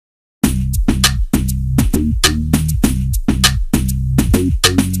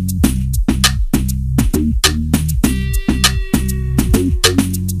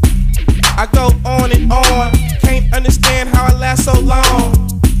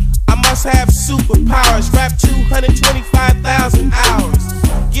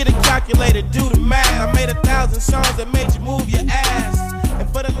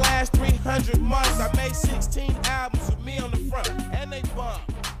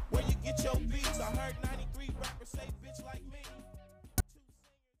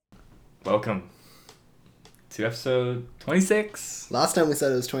Welcome to episode 26. Last time we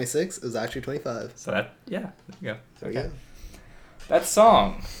said it was 26. It was actually 25. So that, yeah, there you go. There we go. That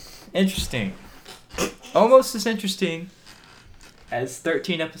song, interesting. Almost as interesting as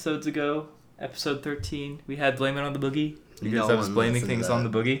 13 episodes ago. Episode 13, we had Blame It on the Boogie. Because I was blaming things on the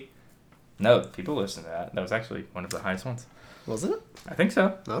boogie. No, people listen to that. That was actually one of the highest ones. Was it? I think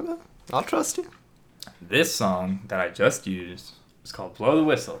so. Okay. I'll trust you. This song that I just used is called Blow the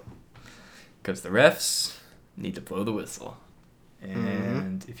Whistle. Because the refs need to blow the whistle.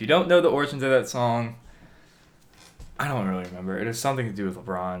 And if you don't know the origins of that song, I don't really remember. It has something to do with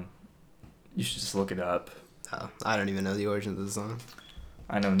LeBron. You should just look it up. Oh, I don't even know the origins of the song.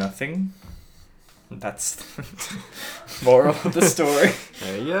 I know nothing. That's the moral of the story.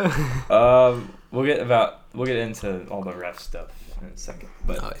 There you go. We'll get into all the ref stuff in a second.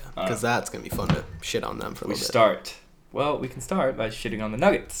 But Oh, yeah. Because that's going to be fun to shit on them for a little bit. We can start by shitting on the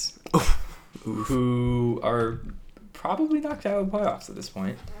Nuggets. Who are probably knocked out of the playoffs at this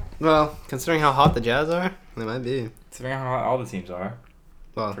point. Well, considering how hot the Jazz are, they might be. Considering how hot all the teams are.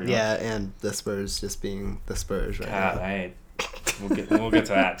 Well, yeah, and the Spurs just being the Spurs right now. We'll get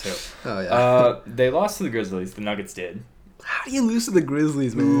to that too. Oh, yeah. They lost to the Grizzlies. The Nuggets did. How do you lose to the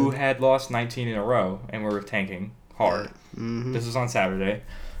Grizzlies, man? Who had lost 19 in a row and were tanking hard. Yeah. Mm-hmm. This was on Saturday.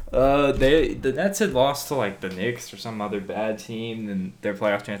 The Nets had lost to like the Knicks or some other bad team, and their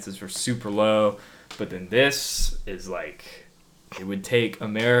playoff chances were super low. But then this is like, it would take a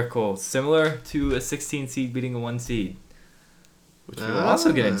miracle similar to a 16 seed beating a 1 seed, which we'll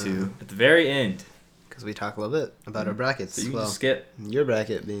also get into at the very end. Because we talk a little bit about our brackets. So you can just get your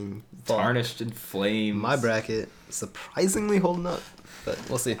bracket being tarnished in flames. My bracket surprisingly holding up, but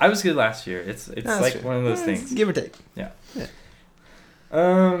we'll see. I was good last year. It's like true. One of those things. Give or take. Yeah.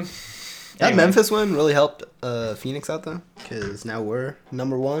 That Anyway. Memphis win really helped Phoenix out though, because now we're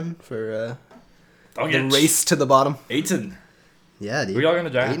number one for the race to the bottom. Ayton. Yeah, dude. Who y'all gonna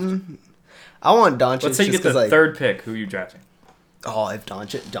draft? Ayton? I want Doncic. Let's say you get the third pick. Who are you drafting? Oh, if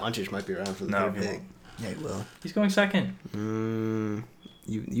Doncic might be around for the third he pick. won't. Yeah, he will. He's going second.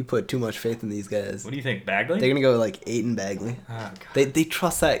 You put too much faith in these guys. What do you think, Bagley? They're gonna go like Ayton Bagley. Oh, They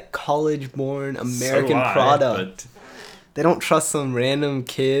trust that college-born American So product. They don't trust some random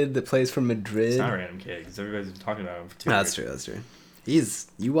kid that plays for Madrid. It's not a random kid because everybody's been talking about him for 2 That's years. true.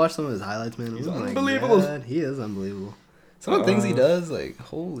 You watch some of his highlights, man. He's Oh my unbelievable. God, he is unbelievable. Some of the things he does, like,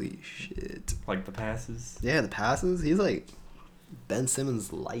 holy shit. Like the passes. Yeah, the passes. He's like Ben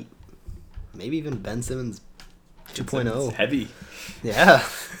Simmons light. Maybe even Ben Simmons 2.0. It's heavy. Yeah.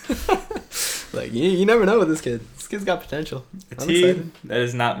 Like, you never know with this kid. This kid's got potential. A I'm team excited. that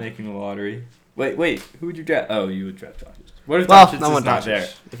is not making the lottery. Wait. Who would you draft? Oh, you would draft Doncic. What if Well, Doncic I want is not Doncic. there?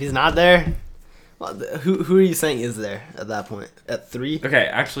 If he's not there, well, who are you saying is there at that point? At 3? Okay,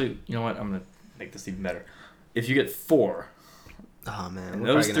 actually, you know what? I'm going to make this even better. If you get 4, Oh, man. and we're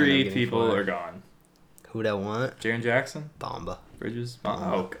those probably gonna end up 3 getting people 4. are gone. Who'd I want? Jaren Jackson? Bamba. Bridges?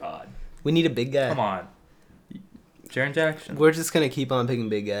 Oh, God. We need a big guy. Come on. Jaren Jackson? We're just gonna keep on picking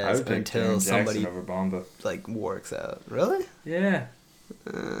big I guys would pick until Jaren somebody Jackson over Bamba. like works out. Really? Yeah.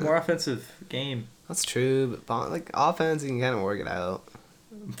 More offensive game. That's true, but like offense, you can kind of work it out.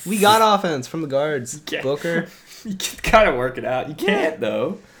 We got offense from the guards, Yeah. Booker. You can kind of work it out. You can't,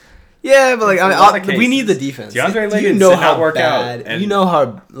 though. Yeah, but like In a lot of we need the cases. defense. DeAndre you Liggins know did how not work out, bad. and- You know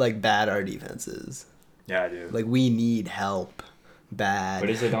how like bad our defense is. Yeah, I do. Like we need help. Bad. But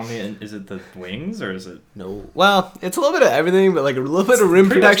is it the wings or is it No. Well, it's a little bit of everything, but like a little bit of rim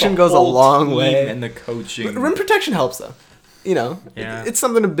pretty much protection the goes a whole long team way. and the coaching? But rim protection helps though. You know, Yeah. it's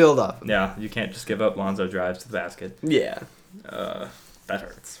something to build off of. Yeah, you can't just give up Lonzo drives to the basket. Yeah. That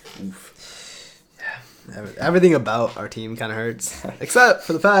hurts. Oof. Everything about our team kind of hurts, except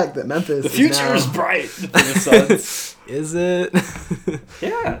for the fact that Memphis. The future is now, bright for the Suns. Is it?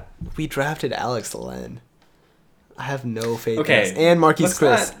 Yeah. We drafted Alex Len. I have no faith Okay, in us. And Marquise let's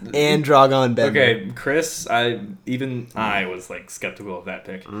Chris. not- And Dragon Bender. Okay, Chris, I was like skeptical of that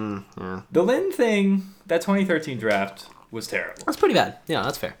pick. Yeah. The Lin thing, that 2013 draft was terrible. That's pretty bad. Yeah,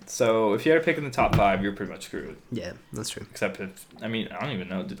 that's fair. So if you had a pick in the top 5, you're pretty much screwed. Yeah, that's true. Except if, I don't even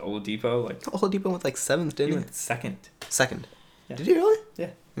know, did Oladipo like Oladipo went like 7th, he didn't he? went second? Second. Yeah. Did he really?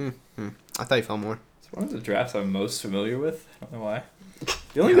 Yeah. I thought he fell more. It's one of the drafts I'm most familiar with. I don't know why.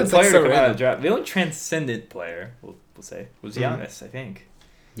 The only Yeah, good it's like player so to come out of random. the draft, the only transcendent player, we'll say, was Mhm. Giannis, I think.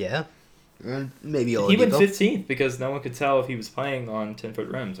 Yeah. Maybe He Oladipo. went 15th because no one could tell if he was playing on 10-foot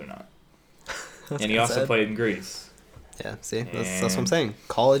rims or not. That's And he kinda also sad. played in Greece. Yeah, see? That's what I'm And saying.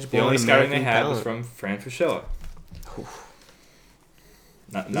 College The born only scouting they American had talent. was from Fran Fraschilla.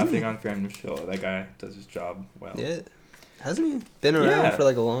 Nothing on Fran Fraschilla. That guy does his job well. Yeah. Hasn't he been around for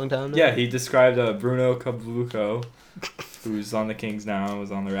like a long time now? Yeah, he described Bruno Caboclo, who's on the Kings now,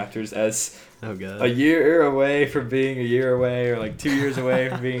 was on the Raptors, as a year away from being a year away, or like 2 years away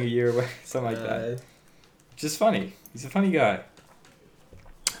from being a year away, something like that. Just funny. He's a funny guy.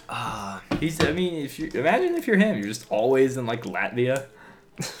 I mean, imagine if you're him, you're just always in like Latvia.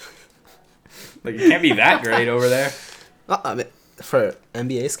 Like, it can't be that great over there. I mean, for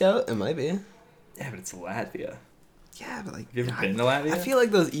NBA scout, it might be. Yeah, but it's Latvia. Yeah, but like, have you ever been to Latvia? I feel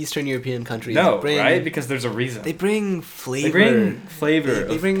like those Eastern European countries. Right? Because there's a reason. They bring flavor.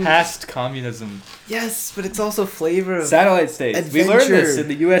 They bring past communism. Yes, but it's also flavor of satellite states. Adventure. We learned this in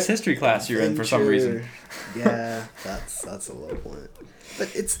the U.S. history class you're in for some reason. Yeah, that's a low point.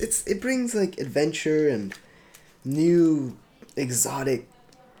 But it brings like adventure and new exotic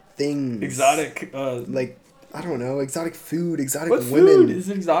things. Like, I don't know, exotic food, exotic women. What food is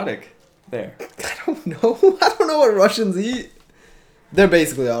exotic there? I don't know. I don't know what Russians eat. They're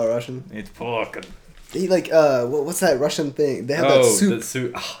basically all Russian. It's pork. They eat like what's that Russian thing? They have that soup. The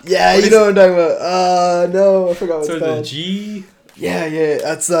soup. Yeah, you know what I'm talking about. No, I forgot what it's called. The G. Yeah,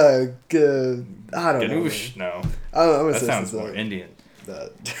 that's I don't Ganoush, know. No. That sounds more Indian.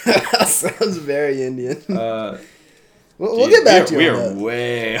 That sounds very Indian. We'll Gee, get back to you. We on are that.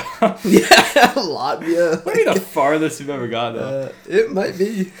 way off. Yeah, Latvia. Might be the farthest we've ever gone, though. It might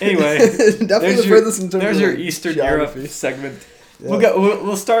be. Anyway, definitely the furthest in terms there's of your Eastern geography. Europe segment. Yeah.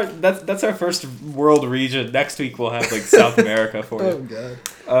 We'll start. That's our first world region. Next week we'll have like South America for you. Oh god.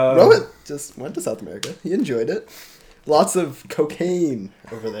 Rowan just went to South America. He enjoyed it. Lots of cocaine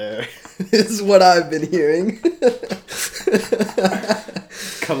over there is what I've been hearing.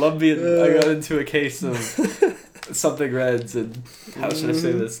 Colombian. I got into a case of something reds and how should I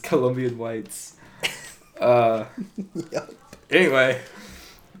say this? Colombian whites. Yep. Anyway,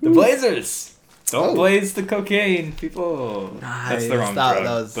 the Blazers. Don't blaze the cocaine, people. That's the wrong drug. That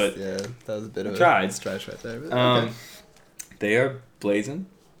was a bit of a stretch right there. But okay. They are blazing.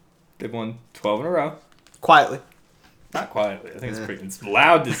 They've won 12 in a row. Quietly. Not quietly. I think it's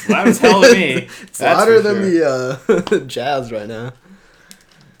loud as hell to me. It's louder than the Jazz right now.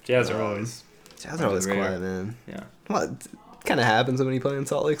 Jazz are always quiet, man. Yeah. Well, it kind of happens when you play in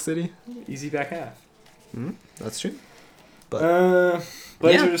Salt Lake City. Easy back half. That's true. But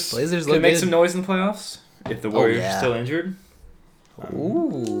Blazers can make some noise in the playoffs if the Warriors are still injured.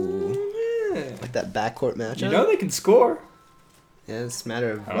 Ooh. Like that backcourt matchup. You know they can score. Yeah, it's a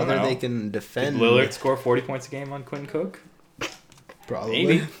matter of whether they can defend. Did Lillard score 40 points a game on Quinn Cook? Probably.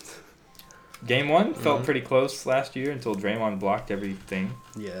 Maybe. Game 1 felt pretty close last year until Draymond blocked everything.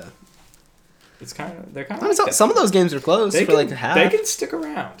 Yeah. They're kind of. Some of those games are close for like half. They can stick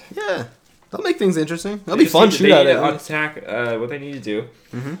around. Yeah. They'll make things interesting. They'll be fun shootout. They need to attack what they need to do.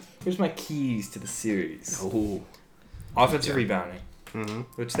 Mm-hmm. Here's my keys to the series. Oh. Offensive rebounding,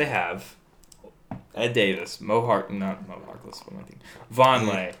 which they have. Ed Davis, not Mo Harkless, what am I thinking?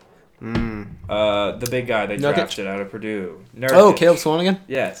 Vonleh. The big guy they drafted out of Purdue. Nurkic. Oh, Caleb Swanigan?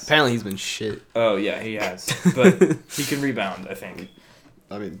 Yes. Apparently he's been shit. Oh, yeah, he has. But he can rebound, I think.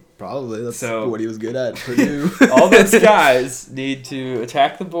 I mean, probably. That's what he was good at Purdue. All those guys need to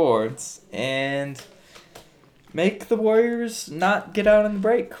attack the boards and make the Warriors not get out on the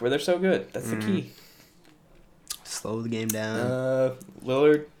break where they're so good. That's the key. Slow the game down.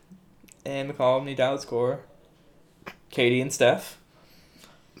 Lillard and McCollum need to outscore Katie and Steph.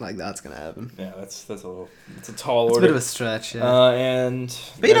 Like, that's going to happen. Yeah, it's a tall order. It's a bit of a stretch, yeah. And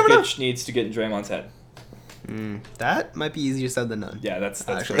Nurkic needs to get in Draymond's head. That might be easier said than done. Yeah, that's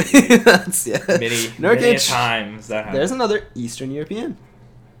actually. That's many Nurkic, times that happens. There's another Eastern European.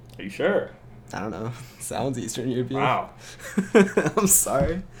 Are you sure? I don't know. Sounds Eastern European. Wow. I'm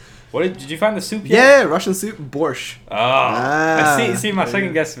sorry. What did you find the soup yet? Yeah, Russian soup, borscht. Oh. I see, my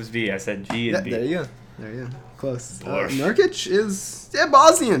second guess was B. I said G and B. There you go. Close. Borscht. Nurkic is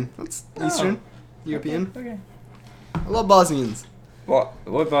Bosnian. That's Eastern European. Okay. I love Bosnians.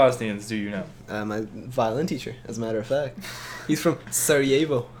 What Bosnians do you know? My violin teacher, as a matter of fact. He's from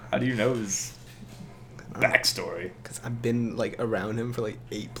Sarajevo. How do you know his backstory? Because I've been around him for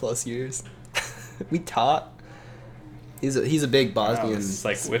 8+ years. We taught. He's a big Bosnian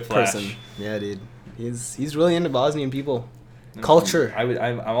whiplash. person. Yeah, dude. He's really into Bosnian people. Culture.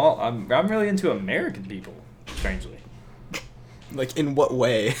 I'm really into American people, strangely. In what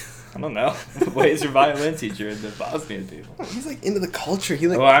way? I don't know. What way is your violin teacher into Bosnian people? He's into the culture.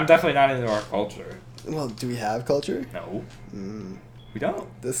 Well, I'm definitely not into our culture. Well, do we have culture? No. We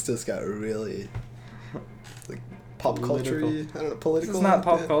don't. This just got really pop culture. I don't know, political. It's not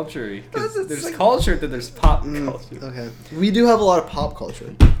pop culture. There's culture, then there's pop culture. Okay. We do have a lot of pop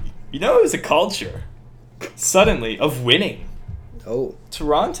culture. You know who's a culture? suddenly of winning. Oh,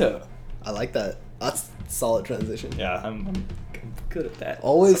 Toronto. I like that. That's a solid transition. Yeah, I'm good at that.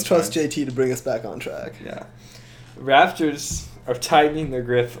 Always sometimes. trust JT to bring us back on track. Yeah. Raptors are tightening their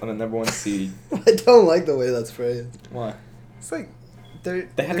grip on the number 1 seed. I don't like the way that's phrased. Why? It's like They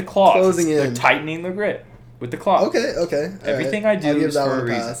have the claws. closing in. They're tightening their grip with the claws. Okay. Everything right. I do I'll give is that for one a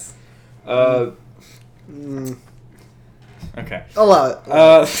reason. pass. Okay. Allow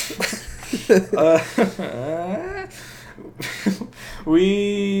it.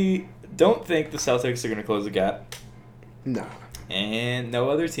 We don't think the Celtics are going to close the gap. No. And no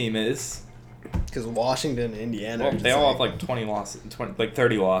other team is. Because Washington, Indiana. Well, they all have like 20 losses,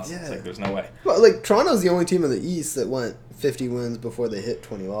 30 losses. Yeah. It's like there's no way. Well, like Toronto's the only team in the East that went 50 wins before they hit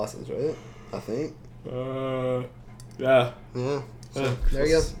 20 losses, right? I think. Yeah. Yeah. So, there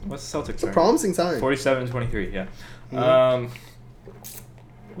you go. What's the Celtics? It's a promising sign. 47-23, yeah. Mm-hmm.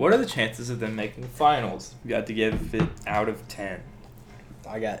 What are the chances of them making the finals? You got to give it out of 10.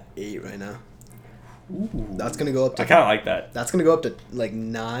 I got 8 right now. Ooh. That's gonna go up to. I kind of like that. That's gonna go up to like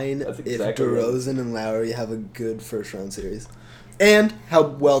 9 That's if exactly DeRozan and Lowry have a good first round series, and how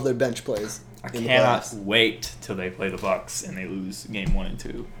well their bench plays. I in the cannot playoffs. wait till they play the Bucks and they lose game 1 and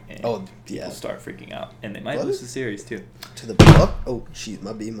 2. And Oh, people yeah. start freaking out, and they might What? lose the series too. To the Bucks. Oh, jeez,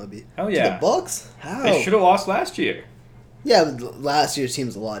 my B. Hell To yeah. the Bucks? How? They should have lost last year. Yeah, but last year's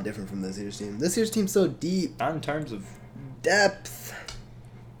team's a lot different from this year's team. This year's team's so deep. Not in terms of. Depth.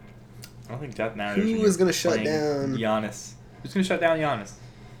 I don't think that matters. Who when is you're gonna shut playing down- Giannis? Who's gonna shut down Giannis?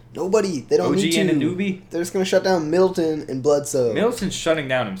 Nobody. They don't OG need to. and Anunoby? They're just going to shut down Middleton and Bledsoe. Middleton's shutting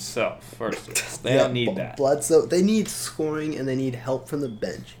down himself first. Of all. They don't need that. Bledsoe. They need scoring and they need help from the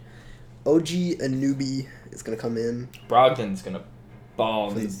bench. OG Anunoby is going to come in Brogdon's gonna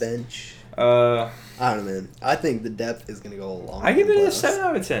ball. from the He's- bench. Uh, I don't know, man. I think the depth is going to go along. I give in it the a playoffs. 7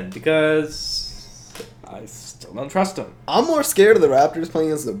 out of 10 because I still don't trust him. I'm more scared of the Raptors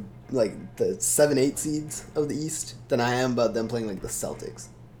playing as the 7-8 seeds of the East than I am about them playing like the Celtics.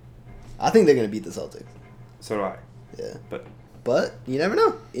 I think they're going to beat the Celtics. So do I. Yeah. But But you never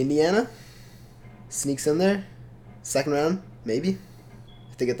know. Indiana sneaks in there. Second round, maybe.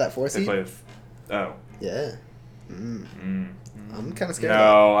 If they get that 4 they seed. play with. Oh. Yeah. I'm kind of scared of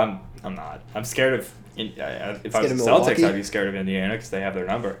No, I'm not. I'm scared of. If I was Scared the of Celtics, Milwaukee? I'd be scared of Indiana because they have their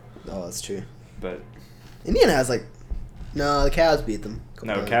number. that. Oh, that's true. But Indiana has no, the Cavs beat them. a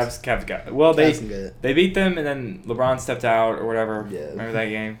no, couple times. Cavs got. Well, Cavs can get it. they beat them and then LeBron stepped out or whatever. Yeah. Remember that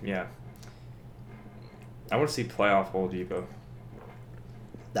game? Yeah. I want to see playoff Oladipo.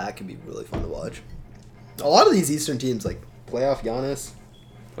 That could be really fun to watch. A lot of these Eastern teams, like playoff Giannis.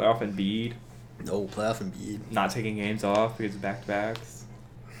 Playoff Embiid. No, playoff Embiid. Not taking games off because of back-to-backs.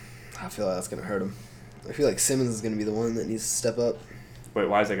 I feel like that's going to hurt him. I feel like Simmons is going to be the one that needs to step up. Wait,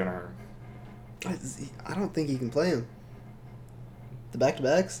 why is that going to hurt him? I don't think he can play him. The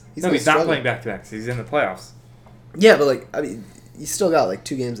back-to-backs? No, gonna he's not struggle. playing back-to-backs. He's in the playoffs. Yeah, but you still got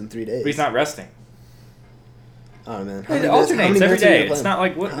 2 games in 3 days. But he's not resting. I don't know, man. It alternates every day. It's not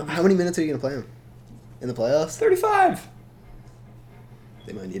like what. How many minutes are you going to play him? In the playoffs? 35.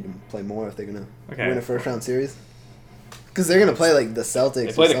 They might need to play more if they're going to Okay. win a first-round series. Because they're going to play the Celtics.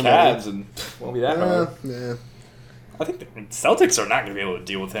 They play or the somebody. Cavs and won't be that hard. Yeah. I think the Celtics are not going to be able to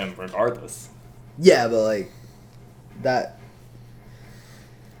deal with him regardless. Yeah, but that.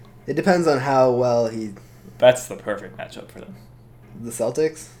 It depends on how well That's the perfect matchup for them. the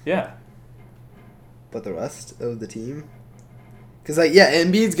Celtics, Yeah. but the rest of the team. Because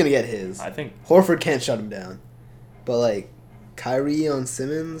Embiid's gonna get his. I think Horford can't shut him down, but Kyrie on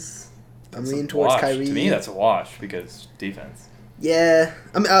Simmons, I'm it's a leaning towards wash. Kyrie. To me, that's a wash because defense. Yeah,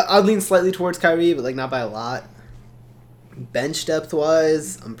 I mean I'd lean slightly towards Kyrie, but not by a lot. Bench depth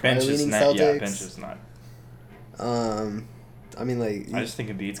wise, I'm probably Bench is leaning not. Celtics. Yeah, bench is not. I mean I just think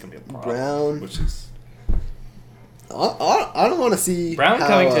Embiid's going to be a problem. Brown. Which is. I don't want to see Brown and how,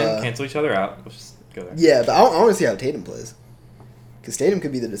 Covington cancel each other out. Let's just go there. Yeah, but I want to see how Tatum plays. Because Tatum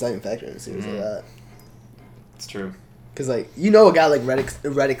could be the deciding factor in a series like that. It's true. Because, a guy like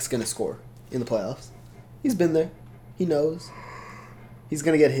Redick's going to score in the playoffs. He's been there. He knows. He's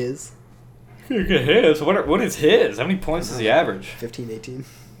going to get his. Look at his. What is his? How many points does he average? 15, 18.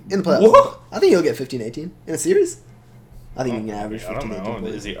 In the playoffs. What? I think he'll get 15, 18. In a series? I think he can average I 15, don't 18 know.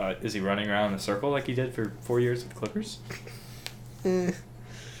 points. Is he running around in a circle like he did for 4 years with the Clippers? Eh,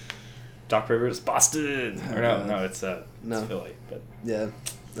 Doc Rivers, Boston. Or no, it's No. Philly. But yeah.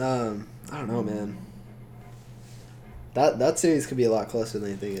 I don't know, man. That series could be a lot closer than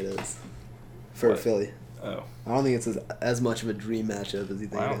you think it is. For What? Philly. oh, I don't think it's as much of a dream matchup as you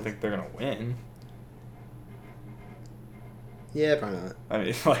think I it don't is. think they're gonna win. Yeah, probably not. I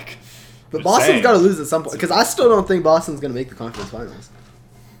mean, But Boston's got to lose at some point because I still don't think Boston's going to make the conference finals.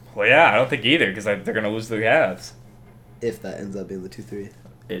 Well, yeah, I don't think either because they're going to lose to the Cavs. If that ends up being the 2-3.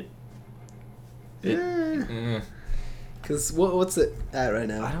 Because what's it at right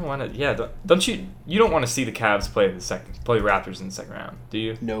now? I don't want to. Yeah, don't you? You don't want to see the Cavs play Raptors in the second round, do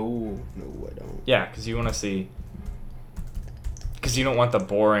you? No, I don't. Yeah, because you want to see. Because you don't want the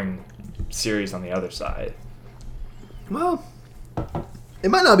boring series on the other side. Well, it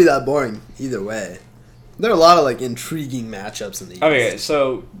might not be that boring either way. There are a lot of like intriguing matchups in the East. Okay,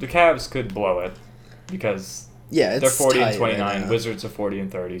 so the Cavs could blow it because they're 40 and 29. Right, Wizards are 40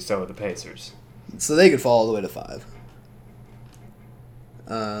 and 30. So are the Pacers. So they could fall all the way to 5.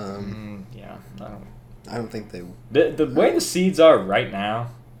 Yeah, I don't think they. The way the seeds are right now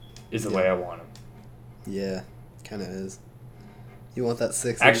is the way I want them. Yeah, kind of is. You want that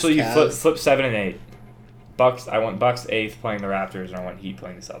 6? Actually, you flip 7 and 8. Bucks. I want Bucks 8th playing the Raptors, and I want Heat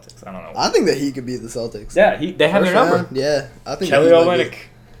playing the Celtics. I don't know. I think that he could beat the Celtics. Yeah, they have their number. Yeah, I think Kelly Olynyk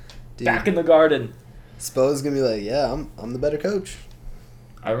back in the Garden. Spo's gonna be like, yeah, I'm the better coach.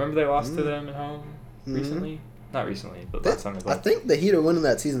 I remember they lost to them at home recently. Not recently, but last time they played. I think the Heat are winning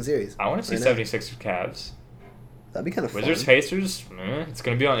that season series. I want to see 76ers Cavs. That'd be kind of fun. Wizards Pacers. It's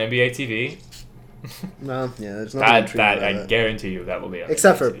gonna be on NBA TV. No, yeah, there's no. That I guarantee you that will be on.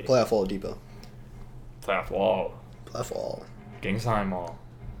 Except NBA for TV. Playoff Oladipo. Playoff wall. Playoff wall. Kingsheim Mall.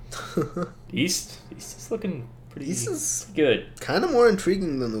 East is looking pretty. East is good. Kind of more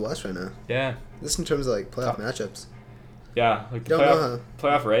intriguing than the West right now. Yeah. Just in terms of like playoff matchups. Yeah, like the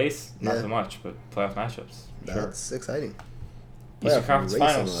playoff race, not so much, but playoff matchups. That's exciting. Eastern Conference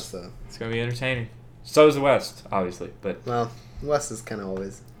Finals. It's gonna be entertaining. So is the West, obviously, but well, the West is kind of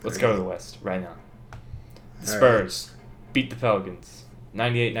always. Let's go to the West right now. The Spurs beat the Pelicans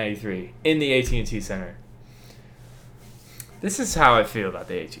 98-93 in the AT&T Center. This is how I feel about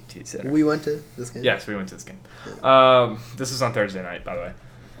the AT&T Center. We went to this game? Yes, we went to this game. Yeah. This was on Thursday night, by the way.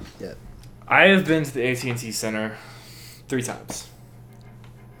 Yeah. I have been to the AT&T Center 3 times.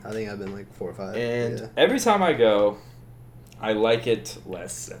 I think I've been like 4 or 5. And every time I go, I like it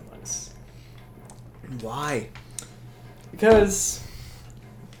less and less. Why? Because...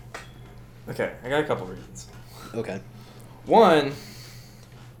 Okay, I got a couple reasons. Okay. One,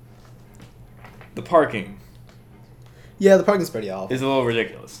 the parking. Yeah, the parking's pretty awful. Is a little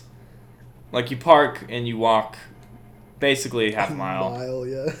ridiculous. Like, you park and you walk basically half a mile.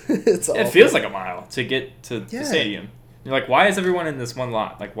 Yeah. It's awful. It feels like a mile to get to the stadium. You're like, why is everyone in this one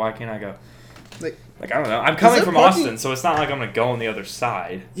lot? Like, why can't I go? Like I don't know. I'm coming from Austin, so it's not like I'm going to go on the other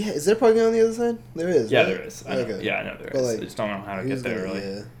side. Yeah, is there parking on the other side? There is, Yeah, right? there is. I know. Okay. Yeah, I know there is. Like, I just don't know how to get there really.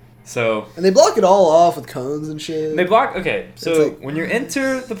 Yeah. So... And they block it all off with cones and shit. And they block... Okay, so like, when you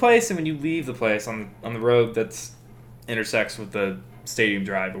enter the place and when you leave the place on the road that's intersects with the stadium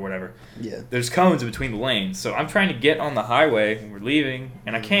drive or whatever, there's cones in between the lanes. So I'm trying to get on the highway when we're leaving,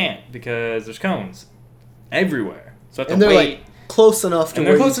 and I can't because there's cones everywhere. So I have to wait. Like, close enough to and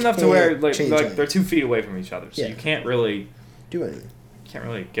where they're close enough to where like they're they're 2 feet away from each other, so you can't really do anything. You can't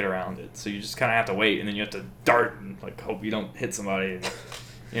really get around it. So you just kind of have to wait, and then you have to dart and like hope you don't hit somebody, and,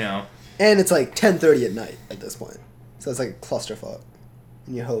 you know. And it's like 10:30 at night at this point, so it's like a clusterfuck,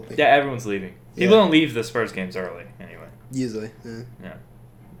 and you're hoping. Yeah, everyone's leaving. People don't leave the Spurs games early anyway. Usually, yeah.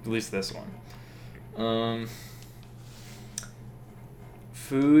 At least this one.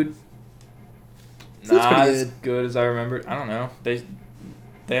 Food. Not as good as I remembered. I don't know. They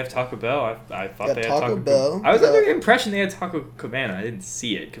have Taco Bell. I thought they had Taco Bell. I was under the impression they had Taco Cabana. I didn't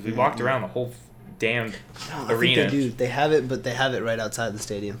see it because we walked around the whole damn arena. I think they do. They have it, but they have it right outside the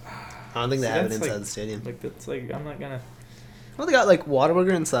stadium. I don't think they have it inside the stadium. Like that's like I'm not gonna. Well, they got like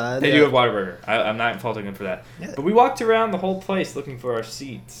Whataburger inside. They do have Whataburger. I'm not faulting them for that. Yeah. But we walked around the whole place looking for our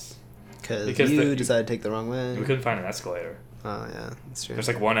seats. Because you decided to take the wrong way. We couldn't find an escalator. Oh yeah, that's true. There's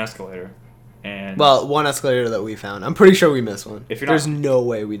like one escalator. And one escalator that we found. I'm pretty sure we missed one. There's no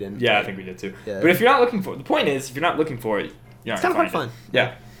way we didn't. Yeah, I think we did too. Yeah. But if you're not looking for it, the point is, if you're not looking for it, you're not gonna find it. It's kind of fun.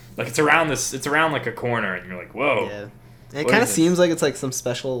 Yeah. Like it's around like a corner, and you're like, whoa. Yeah. And it kind of seems like it's like some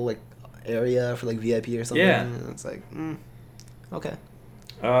special like area for like VIP or something. Yeah. And it's like, okay.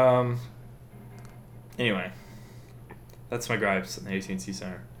 Anyway, that's my gripes at the AT&T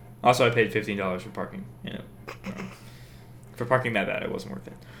Center. Also, I paid $15 for parking. For parking that bad, it wasn't worth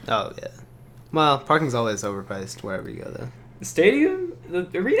it. Oh yeah. Well, parking's always overpriced wherever you go, though. The stadium, the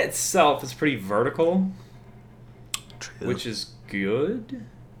arena itself is pretty vertical. True. Which is good.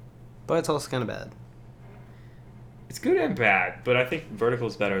 But it's also kind of bad. It's good and bad, but I think vertical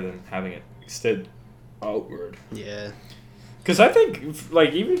is better than having it extend outward. Yeah. Because I think,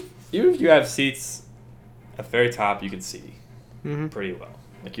 like, even if you have seats at the very top, you can see pretty well.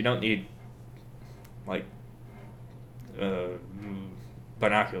 Like, you don't need like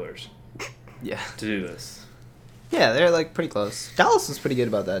binoculars. Yeah. To do this. Yeah, they're like pretty close. Dallas was pretty good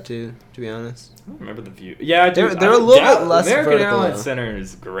about that too, to be honest. I don't remember the view. Yeah, I do. They're a little bit less American vertical, Airlines though. Center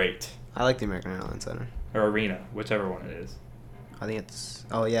is great. I like the American Airlines Center. Or Arena, whichever one it is. I think it's.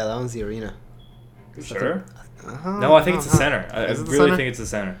 Oh yeah, that one's the Arena. You sure? Uh-huh, No, I think it's the center. I Is it the really center? think it's the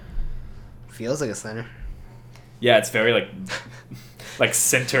center. Feels like a center. Yeah, it's very like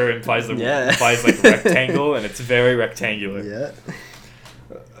center implies Yeah. implies like rectangle, and it's very rectangular. Yeah.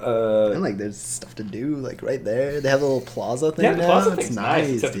 And like there's stuff to do like right there. They have a little plaza thing Yeah, the now. plaza It's thing's nice,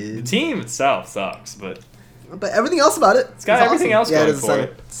 except dude. The team itself sucks, but everything else about it. It's got everything else yeah, going it is a for center.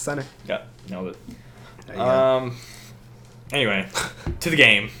 it. It's a center. yeah, nailed it. There you go. Anyway, to the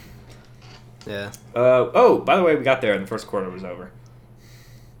game. Yeah. Oh, by the way, we got there and the first quarter was over.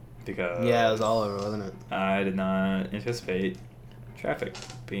 Because Yeah, it was all over, wasn't it? I did not anticipate traffic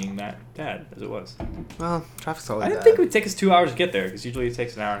being that bad as it was. Well, traffic's always I didn't bad. think it would take us 2 hours to get there because usually it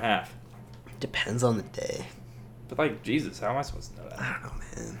takes an hour and a half. Depends on the day. But like, Jesus, how am I supposed to know that? I don't know,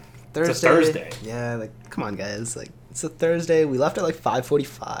 man. It's a Thursday. Yeah, like, come on, guys. Like, it's a Thursday. We left at like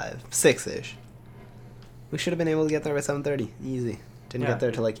 5:45, 6-ish. We should have been able to get there by 7:30. Easy. Didn't Yeah. get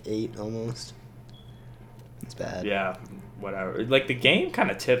there till like 8 almost. It's bad. Yeah, whatever. Like the game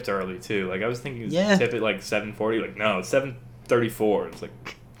kind of tipped early too. Like I was thinking, it was tip at like 7:40. Like no, it's 7:34. It's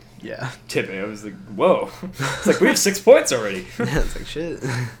like Yeah. tipping. I was like, whoa. It's like we have 6 points already. Yeah, it's like shit. I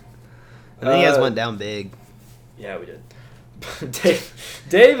think you guys went down big. Yeah, we did.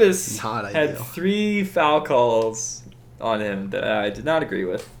 Davis Not had ideal. 3 foul calls on him that I did not agree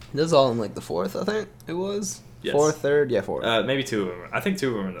with. This was all in like the fourth, I think it was. Yes. Fourth, third, yeah, fourth. Maybe 2 of them. I think 2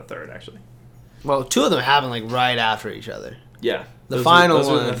 of them were in the third actually. Well, 2 of them happened like right after each other. Yeah. The those final were,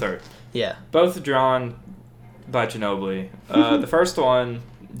 those were in one. the third. Yeah. Both drawn by Ginobili. The first one,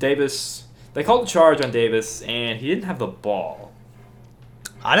 Davis. They called a charge on Davis, and he didn't have the ball,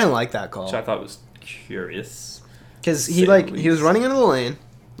 I didn't like that call. which I thought was curious. Because to he say the he was least. running into the lane,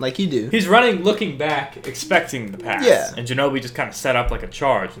 like you do. He's running, looking back, expecting the pass. Yeah. And Ginobili just kind of set up like a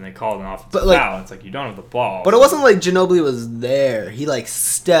charge, and they called an offensive But, like- foul. It's like, you don't have the ball. But it wasn't like Ginobili was there. He like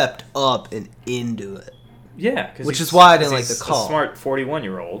stepped up and into it. Yeah. Which is why I didn't like the call. A smart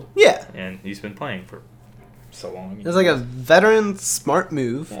 41-year-old, Yeah. and he's been playing for so long. It was like a veteran smart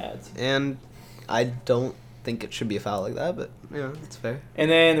move. Yeah, it's- And I don't think it should be a foul like that, but you know, it's fair. And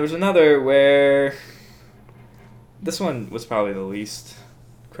then there was another where this one was probably the least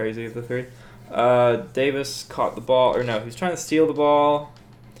crazy of the 3. Davis caught the ball, or no, he was trying to steal the ball,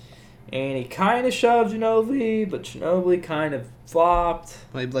 and he kind of shoved Ginobili, but Ginobili kind of flopped.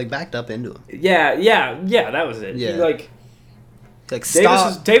 Like backed up into him. Yeah, that was it. Yeah. He, like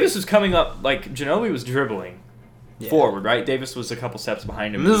Stop. Davis was coming up, like Ginobili was dribbling Yeah. forward, right? Davis was a couple steps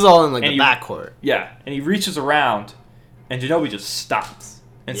behind him. And this is all in like And the he- backcourt. Yeah, and he reaches around, and Ginobili just stops,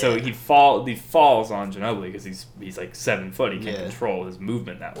 and so Yeah. he falls on Ginobili because he's like 7 foot. He can't Yeah. control his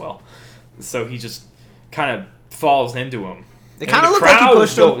movement that well, so he just kind of falls into him. It And kind of the looked like he crowd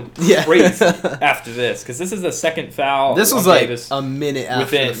was pushed him. going crazy after this because this is the second foul. This was on like Davis a minute after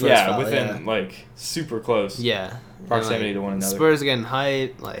within the first foul. within like super close. Yeah. Proximity And, to one another. Spurs getting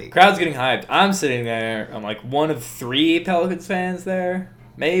hyped. Like Crowd's getting hyped. I'm sitting there. I'm like one of 3 Pelicans fans there,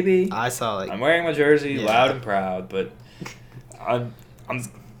 maybe. I saw like I'm wearing my jersey, Yeah. loud and proud, but I'm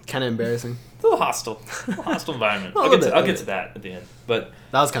kind of embarrassing. a little hostile. A little hostile environment. A I'll little get, to, bit, I'll a get bit. to that at the end. But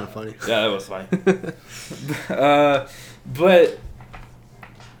That was kind of funny. yeah, that was funny. But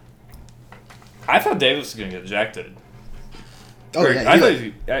I thought Davis was going to get ejected. Oh Or, yeah. I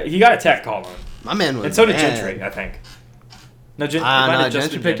thought he got a tech call on him. My man was. And so did mad. Gentry, I think. No, No, Gentry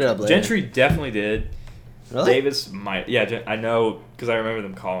Gentry picked it up later. Gentry definitely did. Really? Davis might. Yeah, I know because I remember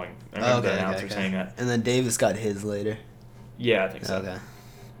them calling. I remember the announcer saying that. And then Davis got his later. Yeah, I think so. Okay.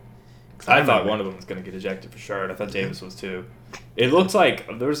 I thought one of them was going to get ejected for sure, and I thought Davis was too. It looks like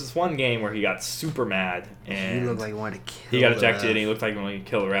there was this one game where he got super mad, and He looked like he wanted to kill. he got the ejected, ref. and he looked like he wanted to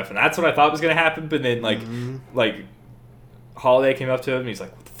kill the ref, and that's what I thought was going to happen. But then, like Holiday came up to him, and he's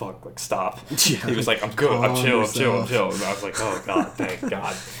like, "What the fuck? Like, stop!" Yeah, He was like, "I'm good. I'm calm chill. I'm chill. I'm yourself. chill." And I was like, "Oh God, thank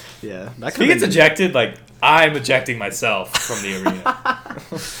God." Yeah. If he gets ejected, like I'm ejecting myself from the arena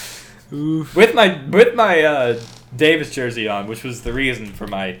Oof. with my Davis jersey on, which was the reason for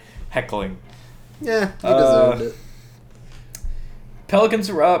my heckling. Yeah, he deserved it.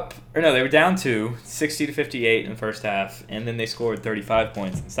 Pelicans were up, or no, they were down 60-58 in the first half, and then they scored 35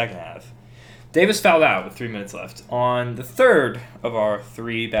 points in the second half. Davis fouled out with 3 minutes left on the third of our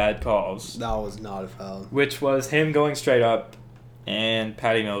 3 bad calls, That was not a foul. which was him going straight up and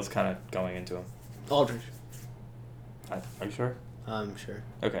Patty Mills kind of going into him. Aldridge. Are you sure? I'm sure.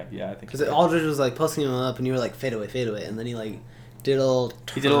 Okay, yeah, I think. Because Aldridge was like posting him up, and you were like fade away, and then he like did a little.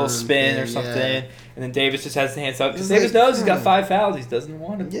 He did a little spin or something, and then Davis just has the hands up because Davis knows he's got 5 fouls. He doesn't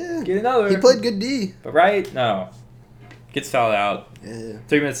want to get another. He played good D. But no, gets fouled out. Yeah.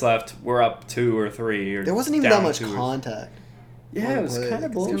 3 minutes left. We're up 2 or 3. Or there wasn't even that much contact. Yeah, it was kind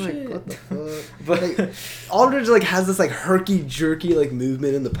of bullshit. Like, what the fuck? But like, Aldridge like has this like herky jerky like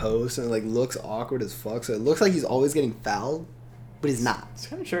movement in the post, and it, like looks awkward as fuck. So it looks like he's always getting fouled, but he's not. It's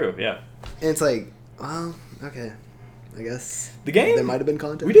kind of true, yeah. And it's like, well, okay, I guess the game there might have been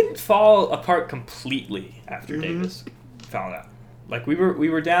contact. We didn't fall apart completely after Davis fouled out. Like we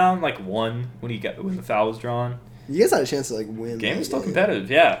were down like 1 when the foul was drawn. You guys had a chance to like win. The game was still competitive,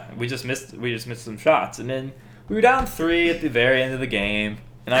 yeah. We just missed some shots, and then we were down 3 at the very end of the game,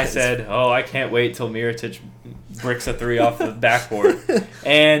 and I said, I can't wait till Mirotic bricks a 3 off the backboard.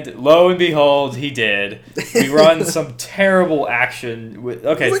 And lo and behold, he did. We run some terrible action.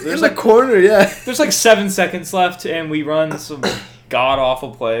 There's in the corner, yeah. There's like 7 seconds left, and we run some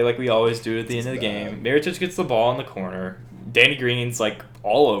god-awful play like we always do at the end of the game. Mirotic gets the ball in the corner. Danny Green's like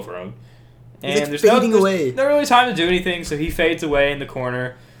all over him. And like there's no really time to do anything, so he fades away in the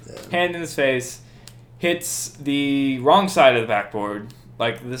corner, hand in his face. Hits the wrong side of the backboard,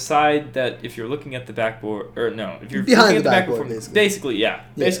 like the side that if you're looking at the backboard, or no, if you're behind looking at the backboard, basically,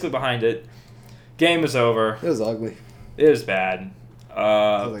 basically behind it. Game was over. It was ugly. It was bad. It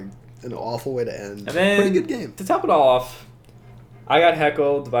was like an awful way to end. And then, pretty good game. To top it all off, I got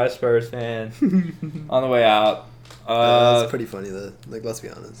heckled by a Spurs fan on the way out. That's pretty funny though. Like, let's be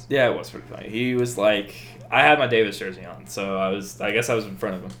honest. Yeah, it was pretty funny. He was like, I had my Davis jersey on, so I guess I was in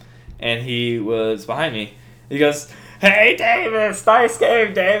front of him. And he was behind me. He goes, "Hey, Davis, nice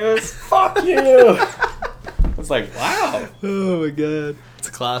game, Davis. Fuck you." I was like, wow. Oh, my God. It's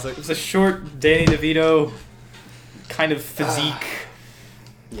a classic. It's a short Danny DeVito kind of physique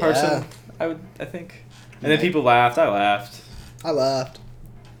person, I think. And then people laughed. I laughed. I laughed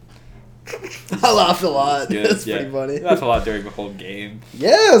a lot. That's pretty funny. I laughed a lot during the whole game.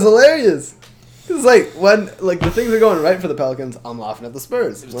 Yeah, it was hilarious. It's like when the things are going right for the Pelicans, I'm laughing at the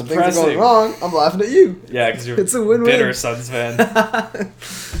Spurs. When things are going wrong, I'm laughing at you. Yeah, because you're it's a win-win. Bitter Suns fan.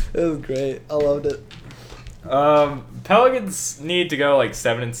 It was great. I loved it. Pelicans need to go like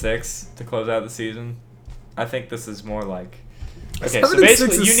 7-6 to close out the season. I think this is more like 7-6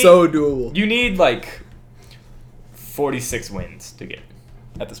 is so doable. You need like 46 wins to get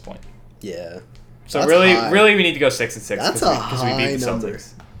at this point. Yeah. So really, we need to go 6-6 because we beat the number.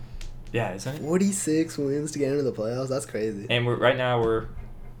 Celtics. Yeah, isn't it? 46 wins to get into the playoffs. That's crazy. And right now we're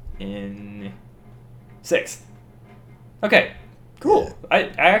in 6th. Okay, cool.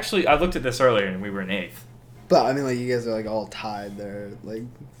 Yeah. I looked at this earlier and we were in 8th. But I mean, like, you guys are like all tied there, like.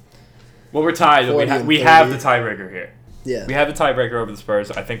 Well, we're tied. But we have the tiebreaker here. Yeah. We have the tiebreaker over the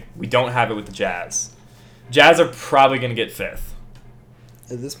Spurs. I think we don't have it with the Jazz. Jazz are probably going to get 5th.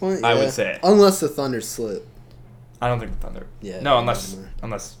 At this point, I would say, unless the Thunder slip. I don't think the Thunder. Yeah. No, unless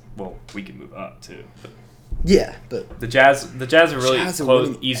well, we can move up too. But yeah, but the Jazz are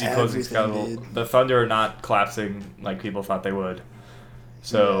really easy closing schedule. Dude. The Thunder are not collapsing like people thought they would.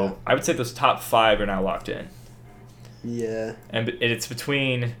 So I would say those top 5 are now locked in. Yeah. And it's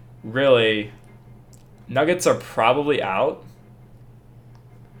between really. Nuggets are probably out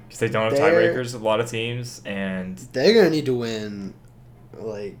because they don't have tiebreakers. A lot of teams, and they're gonna need to win.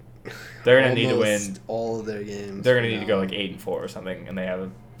 Like, they're gonna need to win all of their games. They're gonna need to go like 8-4 or something, and they have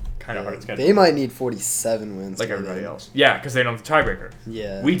a kind of hard schedule. They might need 47 wins, like everybody else. Yeah, because they don't have the tiebreaker.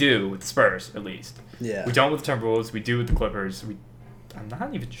 Yeah, we do with the Spurs at least. Yeah, we don't with the Timberwolves. We do with the Clippers. I'm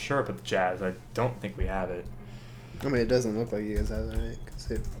not even sure about the Jazz. I don't think we have it. I mean, it doesn't look like you guys have it, right? Because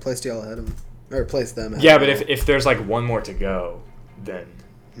they placed y'all ahead of them, or placed them. Yeah, but if there's like one more to go, then.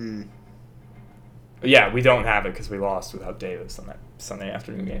 Yeah, we don't have it because we lost without Davis on that Sunday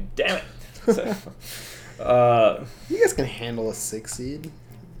afternoon game. Damn it! So, you guys can handle a 6 seed.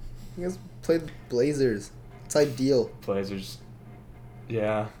 You guys played Blazers. It's ideal. Blazers.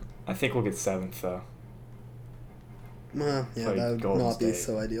 Yeah, I think we'll get 7th though. Yeah, that would not be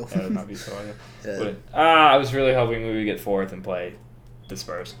so ideal. That would not be so ideal. Yeah. But, I was really hoping we would get 4th and play the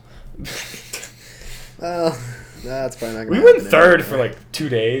Spurs. Well, that's probably not going to happen. We went 3rd for like 2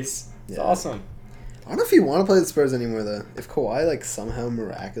 days. It's awesome. I don't know if you want to play the Spurs anymore, though. If Kawhi, like, somehow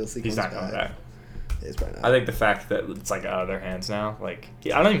miraculously comes back. He's not coming back. He's probably not. I think the fact that it's, like, out of their hands now. Like,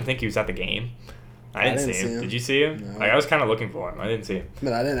 I don't even think he was at the game. I didn't see him. Did you see him? No. Like, I was kind of looking for him. I didn't see him. I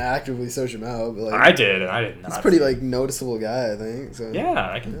mean, I didn't actively search him out, but, like... I did, and I did not. He's a pretty, like, noticeable guy, I think. So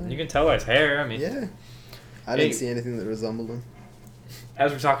yeah, you can tell by his hair. I mean... Yeah. I didn't see anything that resembled him.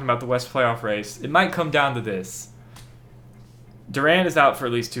 As we're talking about the West playoff race, it might come down to this. Durant is out for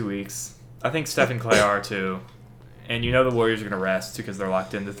at least 2 weeks. I think Steph and Clay are too. And you know the Warriors are going to rest because they're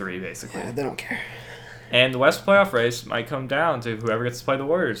locked into 3, basically. Yeah, they don't care. And the West playoff race might come down to whoever gets to play the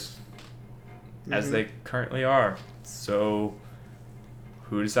Warriors, as they currently are. So,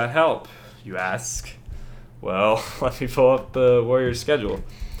 who does that help, you ask? Well, let me pull up the Warriors' schedule.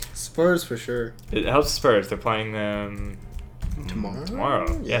 Spurs for sure. It helps Spurs. They're playing them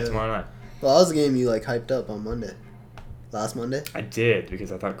tomorrow. Yeah, tomorrow night. Well, that was a game you hyped up on Monday. Last Monday. I did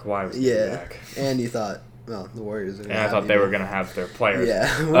because I thought Kawhi was going to be back. And you thought, well, the Warriors are. And I thought they were going to have their players.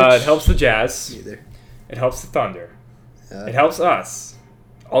 Yeah. It helps the Jazz. Neither. It helps the Thunder. It helps us.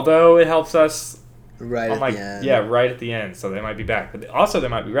 Although it helps us right at the end. Yeah, right at the end. So they might be back. But also they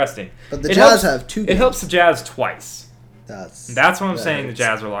might be resting. But the Jazz have 2 games. It helps the Jazz twice. That's what I'm saying. The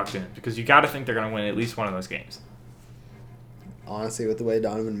Jazz are locked in. Because you got to think they're going to win at least one of those games. Honestly, with the way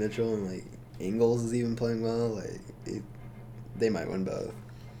Donovan Mitchell and Ingles is even playing well, they might win both.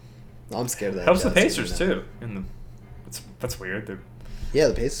 I'm scared of that. Helps the Pacers too. That's weird.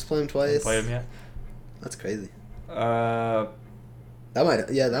 The Pacers play them twice. Played them yet? That's crazy. That might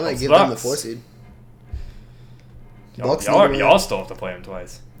give them the 4 seed. Y'all still have to play them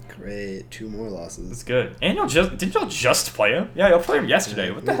twice. Great, 2 more losses. That's good. And didn't y'all just play them? Yeah, y'all played them yesterday.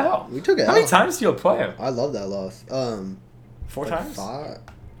 What the hell? We took it. How many times do y'all play them? I love that loss. 4 times? 5.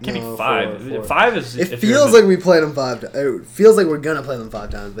 Give me 5. 4. 5 is. It feels like we played them 5 times. It feels like we're gonna play them 5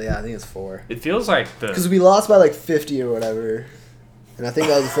 times, but yeah, I think it's 4. It feels like because we lost by 50 or whatever, and I think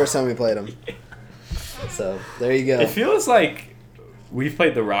that was the first time we played them. So there you go. It feels like we've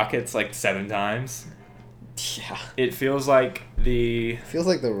played the Rockets 7 times. Yeah. It feels like the. Feels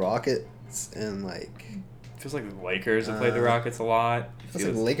like the Rockets and Feels like the Lakers have played the Rockets a lot. Feels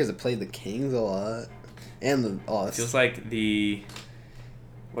like the Lakers have played the Kings a lot, and the. Oh, it feels like the.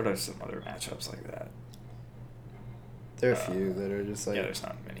 What are some other matchups like that? There are a few that are just yeah, there's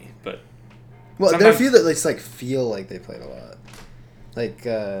not many, but. Well, there are a few that feel like they played a lot,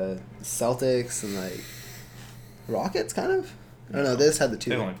 Celtics and Rockets, kind of. I don't know. They just had the 2.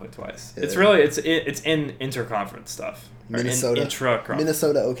 They've only played twice. Yeah, it's in interconference stuff. Minnesota, intra-conference.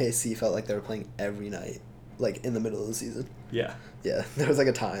 Minnesota, OKC felt like they were playing every night, in the middle of the season. Yeah. Yeah, there was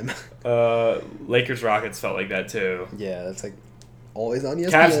a time. Lakers Rockets felt like that too. Yeah, that's always on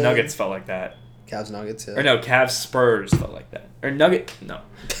ESPN. Cavs Nuggets felt like that. Cavs Nuggets, yeah. Or no, Cavs Spurs felt like that. Or Nuggets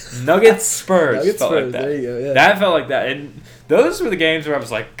Spurs Nuggets felt Spurs, like that. There you go, yeah. That felt like that. And those were the games where I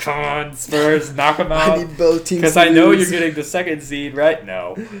was like, come on, Spurs, knock them out. I need both teams because I know you're getting the 2nd seed, right?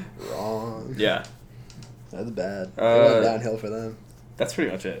 No. Wrong. Yeah. That's bad. It went downhill for them. That's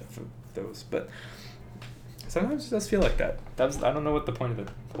pretty much it for those. But sometimes it does feel like that. I don't know what the point of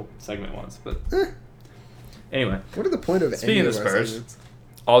the whole segment was, but anyway. What are the point of Speaking any of our Spurs, segments?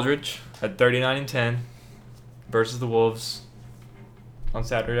 Aldridge at 39-10 versus the Wolves on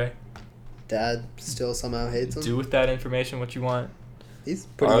Saturday. Dad still somehow hates him. Do with that information what you want. He's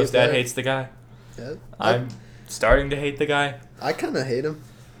pretty. Arlo's dad hates the guy. Yeah. I'm starting to hate the guy. I kind of hate him.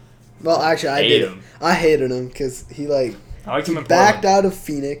 Well, actually, I hate did. Him. I hated him because he I liked him in backed Portland. out of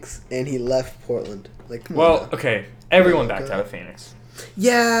Phoenix and he left Portland. Come on. Well, okay, everyone Yeah, backed okay. out of Phoenix.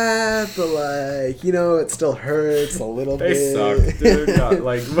 Yeah, but it still hurts a little bit. They suck, dude.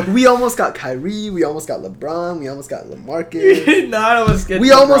 God, we almost got Kyrie. We almost got LeBron. We almost got You LaMarcus. did not almost get. We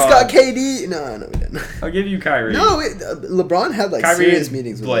LeBron. almost got KD. No, we didn't. I'll give you Kyrie. No, LeBron had Kyrie serious and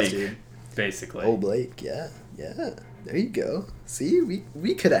meetings with Blake, us, dude. basically. Oh, Blake, yeah. There you go. See,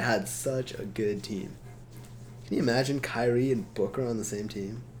 we could have had such a good team. Can you imagine Kyrie and Booker on the same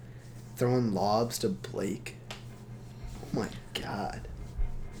team, throwing lobs to Blake? Oh my God.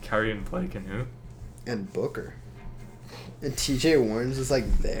 Kyrie and Blake and who? And Booker. And T.J. Warren's just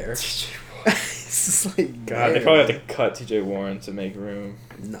there. It's just God, there. they probably have to cut T.J. Warren to make room.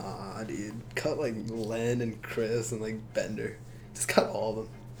 Nah, dude. Cut Len and Chris and Bender. Just cut all of them.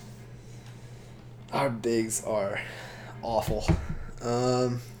 Our bigs are awful.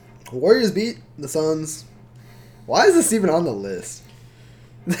 Warriors beat the Suns. Why is this even on the list?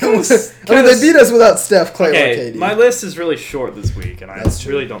 They beat us without Steph, Clay, or KD. My list is really short this week, and I That's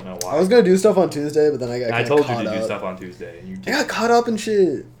true. really don't know why. I was gonna do stuff on Tuesday, but then I got I kinda told you caught to do up. stuff on Tuesday, and you I did. got caught up in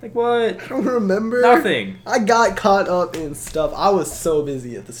shit. Like what? I don't remember. Nothing. I got caught up in stuff. I was so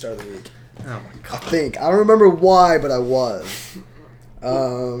busy at the start of the week. Oh my God. I don't remember why, but I was.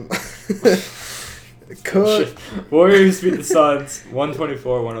 Cook. Warriors beat the Suns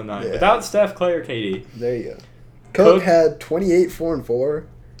 124-109 Yeah. without Steph, Clay, or KD. There you go. Cook had 28, 4, and 4.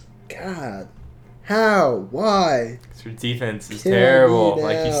 God. How? Why? Because your defense is Kill me terrible,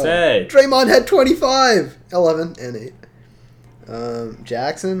 like you now. said. Draymond had 25, 11, and 8.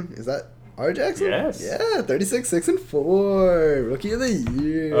 Jackson, is that Lamar Jackson? Yes. Yeah, 36, 6 and 4. Rookie of the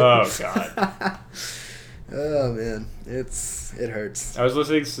year. Oh, God. Oh, man. It hurts. I was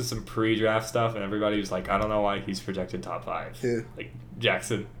listening to some pre-draft stuff, and everybody was like, I don't know why he's projected top 5. Who? Like,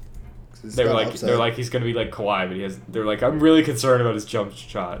 Jackson. They're like, he's going to be like Kawhi, but they're like, I'm really concerned about his jump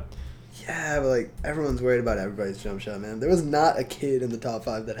shot. Yeah, but like, everyone's worried about everybody's jump shot, man. There was not a kid in the top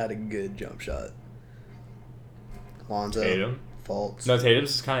 5 that had a good jump shot. Lonzo. Tatum. Fultz. No,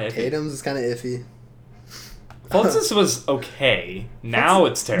 Tatum's is kind of iffy. Tatum's is kind of iffy. Fultz's was okay. Now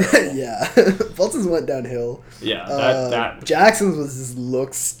it's terrible. Yeah. Fultz's went downhill. Yeah, that Jackson's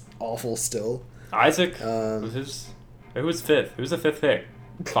looks awful still. Isaac was his. Who was 5th? Who was the 5th pick?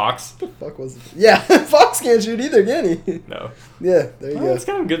 Fox. What the fuck was it? Yeah, Fox can't shoot either, can he? No. Yeah, there you go. That's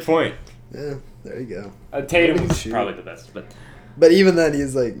kind of a good point. Yeah, there you go. Tatum was probably the best, but even then,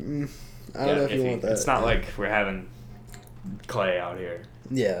 he's like, I don't know if you want that. It's not like we're having Clay out here.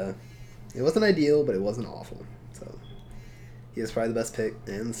 Yeah, it wasn't ideal, but it wasn't awful. So he was probably the best pick,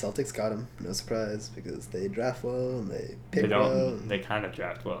 and the Celtics got him. No surprise, because they draft well and they pick well. They kind of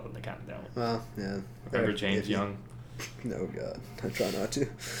draft well, and they kind of don't. Well, yeah. Remember James Young? No, God, I try not to.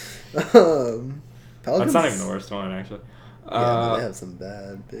 That's Pelicans. not even the worst one, actually. Yeah, they have some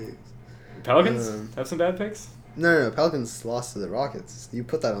bad picks. Pelicans have some bad picks? No. Pelicans lost to the Rockets. You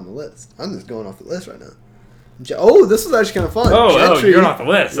put that on the list. I'm just going off the list right now. This was actually kind of fun. Gentry, you're off the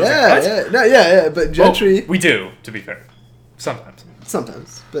list. Yeah. But Gentry. Well, we do, to be fair.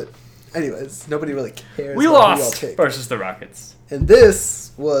 Sometimes. But anyways, nobody really cares. We lost versus the Rockets. And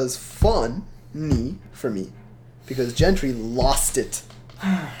this was fun for me because Gentry lost it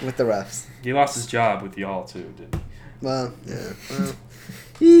with the refs. He lost his job with y'all, too, didn't he? Well, yeah. Well,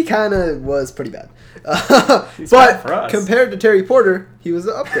 he kind of was pretty bad. But compared to Terry Porter, he was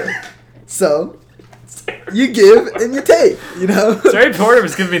an upgrade. So you give and you take, you know? Terry Porter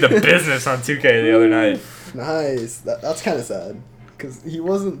was giving me the business on 2K the other night. Nice. That's kind of sad because he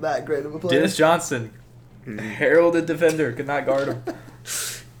wasn't that great of a player. Dennis Johnson, heralded defender, could not guard him.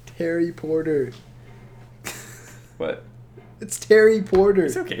 Terry Porter. What? It's Terry Porter.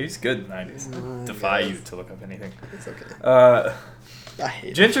 It's okay. He's good in the 90s. Defy you to look up anything. It's okay. I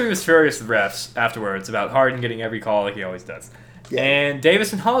hate Gentry was furious with refs afterwards about Harden getting every call like he always does. Yeah. And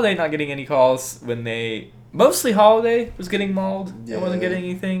Davis and Holiday not getting any calls when they... Mostly Holiday was getting mauled and wasn't getting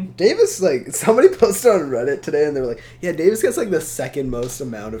anything. Davis, like, somebody posted on Reddit today and they were like, yeah, Davis gets, like, the second most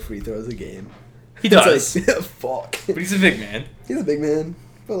amount of free throws a game. He does. Like, fuck. But he's a big man. He's a big man.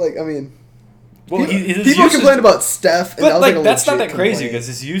 But, like, I mean... Well, people complain about Steph, and but that was that's not that crazy because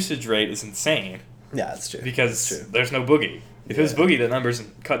his usage rate is insane. Yeah, that's true. Because there's no Boogie. If it was Boogie, the number's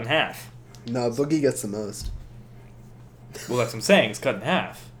cut in half. No, Boogie gets the most. Well, that's what I'm saying. It's cut in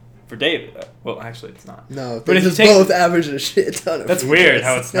half for David. Well, actually, it's not. No, but if you both average a shit ton of. That's weird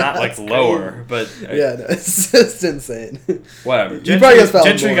how it's not like lower, but yeah, no, it's just insane. Whatever.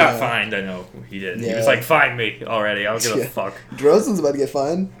 Gentry got fined. I know he did. Yeah. He was like, "Fine me already. I don't give a fuck." DeRozan's about to get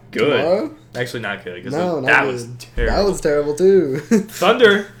fined. Good. Tomorrow? Actually, not good. That was terrible. That was terrible too.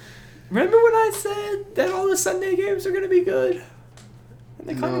 Thunder. Remember when I said that all the Sunday games are gonna be good?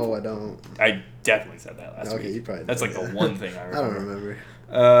 No, I don't. I definitely said that last week. You probably. That's like the one thing I remember. I don't remember.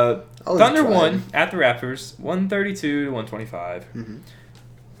 Thunder won at the Raptors, 132 to 125. Mm-hmm.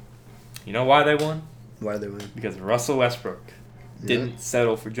 You know why they won? Why did they win? Because Russell Westbrook didn't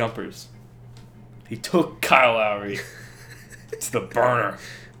settle for jumpers. He took Kyle Lowry to the burner.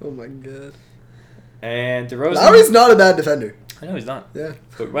 Oh my god. And DeRozan... Lowry's not a bad defender. I know he's not. Yeah.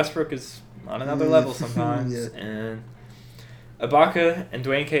 But Westbrook is on another level sometimes. Yeah. And Ibaka and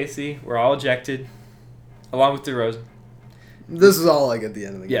Dwayne Casey were all ejected, along with DeRozan. This is all like at the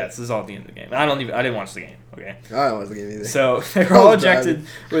end of the game. Yeah, this is all at the end of the game. I didn't watch the game, okay? I didn't watch the game either. So they were all ejected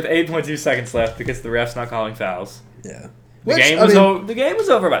with 8.2 seconds left because the ref's not calling fouls. Yeah. The game was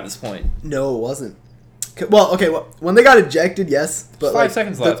over by this point. No, it wasn't. Well, okay, when they got ejected, yes, but 5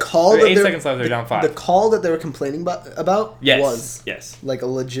 seconds left. 8 seconds left, they're down 5. The call that they were complaining about was like a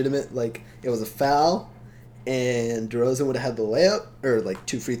legitimate, like it was a foul, and DeRozan would have had the layup or like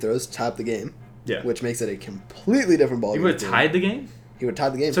 2 free throws to tie up the game. Yeah, which makes it a completely different ball. He would have tied the game. He would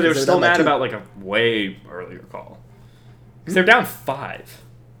have tied the game. So they were still mad about like a way earlier call because they're down 5.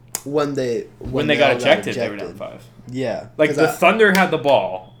 When they got ejected, they were down 5. Yeah, like the Thunder had the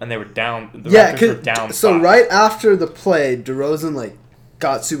ball and they were down. The Raptors were down. So 5. right after the play, DeRozan like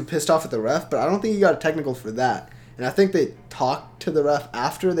got super pissed off at the ref, but I don't think he got a technical for that. And I think they talked to the ref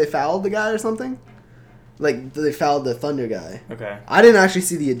after they fouled the guy or something. Like they fouled the Thunder guy. Okay. I didn't actually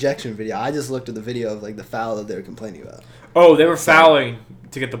see the ejection video. I just looked at the video of like the foul that they were complaining about. Oh, they were fouling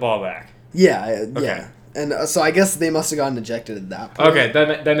to get the ball back. Yeah, yeah. And so I guess they must have gotten ejected at that point. Okay,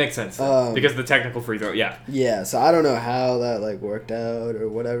 that makes sense. Because the technical free throw, yeah. Yeah, so I don't know how that like worked out or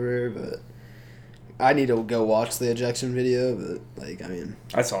whatever, but I need to go watch the ejection video. But like, I mean,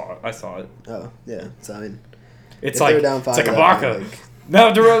 I saw it. Oh yeah, so I mean, it's like down 5, it's like Ibaka.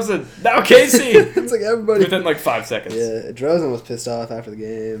 Now DeRozan. Now Casey. It's like everybody within like 5 seconds. Yeah, DeRozan was pissed off after the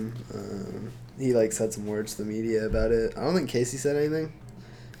game. He like said some words to the media about it. I don't think Casey said anything.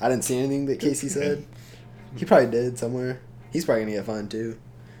 I didn't see anything that Casey said. He probably did somewhere. He's probably gonna get fined too.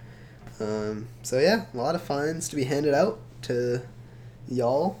 So yeah, a lot of fines to be handed out to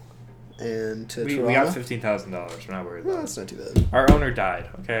y'all and to Toronto. We got $15,000. We're not worried about it. That's not too bad. Our owner died.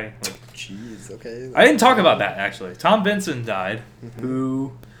 Okay. Jeez. Okay. I didn't talk about that actually. Tom Benson died,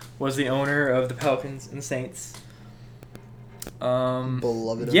 who was the owner of the Pelicans and the Saints.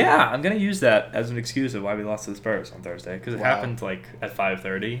 Beloved. Yeah, I'm gonna use that as an excuse of why we lost to the Spurs on Thursday because it happened like at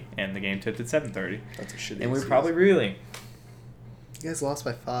 5:30 and the game tipped at 7:30. That's a shitty. And we were probably reeling. You guys lost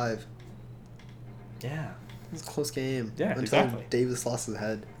by 5. Yeah. It was a close game. Yeah, until exactly. Davis lost his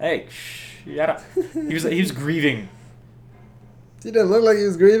head. Hey, he was grieving. He didn't look like he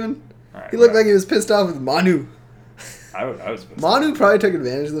was grieving. Right, he looked like he was pissed off with Manu. I was pissed Manu off. probably took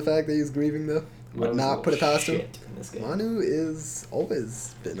advantage of the fact that he was grieving though. Would not put it past him. Manu is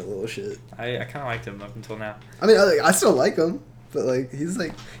always been a little shit. I kind of liked him up until now. I mean, I still like him, but like he's a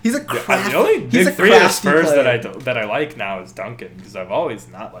crafty. The only big three of the Spurs that I like now is Duncan because I've always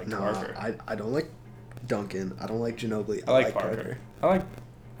not liked Parker. I don't like Duncan. I don't like Ginobili. I like Parker. I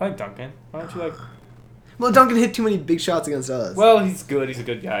like Duncan. Why don't you like? Well, Duncan hit too many big shots against us. Well, he's good. He's a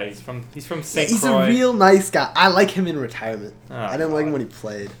good guy. He's from St. He's Croix. a real nice guy. I like him in retirement. Oh, I didn't like him when he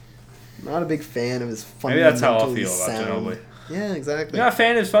played. Not a big fan of his Maybe that's how I'll fundamentally feel about sound. Ginobili. Yeah, exactly. You're not a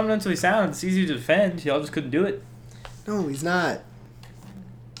fan of his fundamentally sound. It's easy to defend. Y'all just couldn't do it. No, he's not.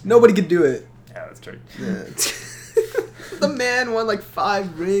 Nobody could do it. Yeah, that's true. Yeah. The man won like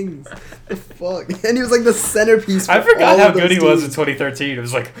 5 rings. The fuck? And he was like the centerpiece for I forgot all how of those good he was in teams. 2013. It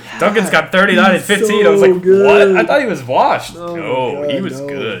was like, Duncan's got 39 and 15. so I was like, good. what? I thought he was washed. Oh No, God, he was no.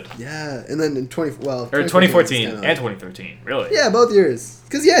 good. Yeah, and then in 2014 was and 2013, really. Yeah, both years.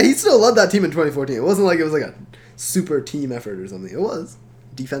 Because, yeah, he still led that team in 2014. It wasn't like it was like a super team effort or something. It was,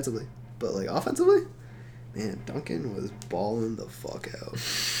 defensively. But, like, offensively, man, Duncan was balling the fuck out.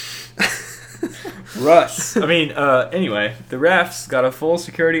 Russ. Anyway, the refs got a full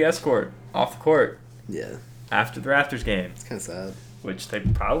security escort off the court. Yeah. After the Raptors game. It's kind of sad. Which they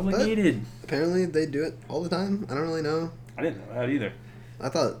probably needed. Apparently, they do it all the time. I don't really know. I didn't know that either. I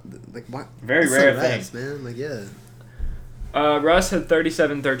thought, like, what? Very rare thing. Man. Like, yeah. Russ had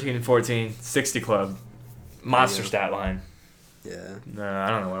 37, 13, and 14. 60 club. Monster stat line. Yeah. I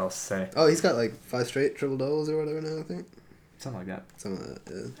don't know what else to say. Oh, he's got, like, 5 straight triple-doubles or whatever now, I think. Something like that. Something like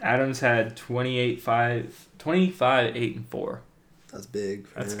that, yeah. Adams had 25, 8, and 4. That's big.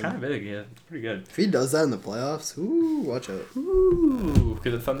 That's kind of big, yeah. It's pretty good. If he does that in the playoffs, ooh, watch out. Ooh,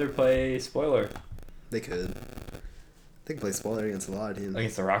 could the Thunder play spoiler? They could. They can play spoiler against a lot of teams.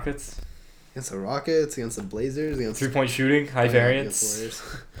 Against the Rockets? Against the Rockets, against the Blazers, against 3-point shooting, high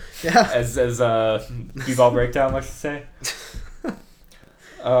variance. Yeah. As B-ball breakdown likes to say.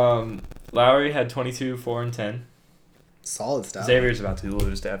 Lowry had 22, 4, and 10. Solid stuff. Xavier's about to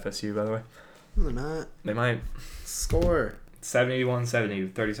lose to FSU, by the way. No, they're not. They might. Score.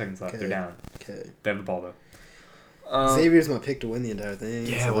 71-70, 30 seconds left. Okay. They're down. Okay. They have the ball, though. Xavier's my pick to win the entire thing.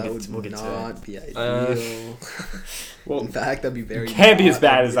 Yeah, so we'll get not to be ideal. Well, in fact, that'd be very. You can't be as not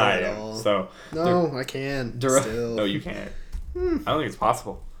bad as I ideal at am. all. So no, I can. Still. No, you can't. I don't think it's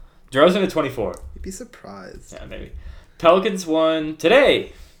possible. DeRozan at 24. You'd be surprised. Yeah, maybe. Pelicans won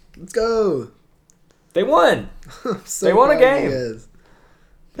today. Let's go. They won. So they won a proud of you game. guys.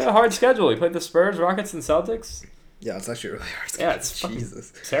 They had a hard schedule. They played the Spurs, Rockets, and Celtics. Yeah, it's actually really hard. Yeah, it's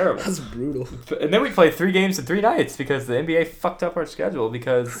Jesus. Terrible. That's brutal. And then we played 3 games in 3 nights because the NBA fucked up our schedule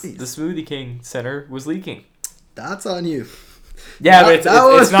because Christ. the Smoothie King Center was leaking. That's on you. Yeah, but it's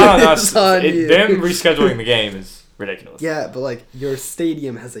not on us. On you. Them rescheduling the game is ridiculous. Yeah, but like your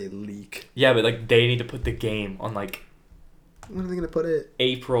stadium has a leak. Yeah, but like they need to put the game on like When are they gonna put it?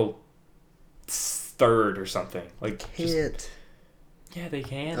 April 3rd or something. Like Can't. Yeah, they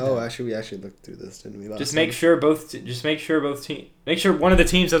can. Oh, actually, we actually looked through this, didn't we? Just make sure both teams. Make sure one of the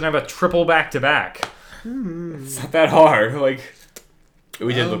teams doesn't have a triple back-to-back. It's not that hard. Like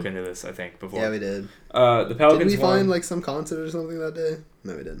we did look into this, I think, before. Yeah, we did. The Pelicans. Did we find like some concert or something that day?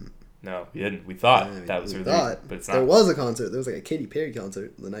 No, we didn't. No, we didn't. We thought Yeah, that was we the thought, reason, but it's not. There was a concert. There was like a Katy Perry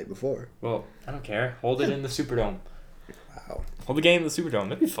concert the night before. Well, I don't care. Hold it in the Superdome. Wow. Hold the game in the Superdome.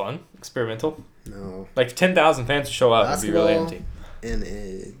 That'd be fun. Experimental. No. Like 10,000 fans would show up. It'd be really empty. In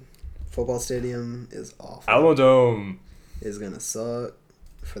a Football stadium is awful. Alamodome is gonna suck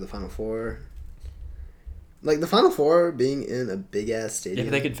for the Final Four. Like, the Final Four being in a big-ass stadium...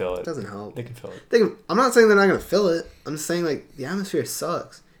 Yeah, but they can fill it. Doesn't help. They can fill it. I'm not saying they're not going to fill it. I'm just saying, like, the atmosphere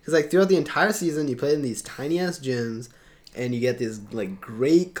sucks. Because, like, throughout the entire season, you play in these tiny-ass gyms, and you get this, like,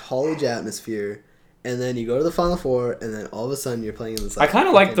 great college atmosphere, and then you go to the Final Four, and then all of a sudden you're playing in this, like... I kind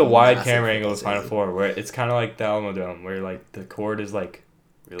of like the wide camera angle of the Final Four, where it's kind of like the Alamodome, where, like, the court is, like,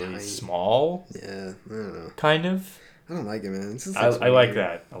 really tiny. Small. Yeah, I don't know. Kind of. I don't like it, man. It's just, I like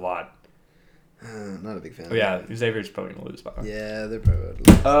that a lot. Not a big fan. Oh, yeah, Xavier's probably going to lose by one. Yeah, they're probably going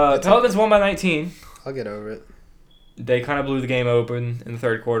to lose. Pelicans won by 19. I'll get over it. They kind of blew the game open in the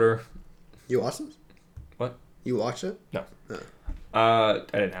third quarter. You watched it? What? You watched it? No. I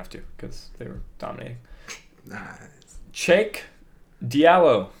didn't have to because they were dominating. Nice. Cheikh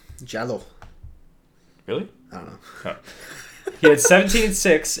Diallo. Jallo. Really? I don't know. Oh. He had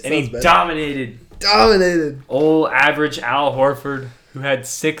 17-6, and he dominated. Old average Al Horford, who had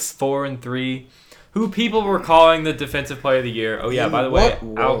 6, 4, and 3, who people were calling the defensive player of the year. Oh, yeah, by the way,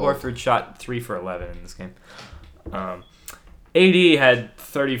 Al Horford shot 3 for 11 in this game. AD had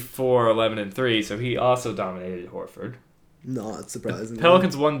 34, 11, and 3, so he also dominated Horford. Not surprising. The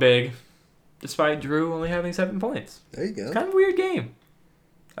Pelicans won big, despite Drew only having 7 points. There you go. It's kind of a weird game.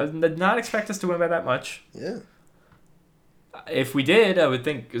 I did not expect us to win by that much. Yeah. If we did, I would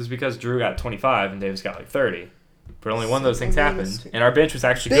think it was because Drew got 25 and Davis got like 30. But only one of those things happened. And our bench was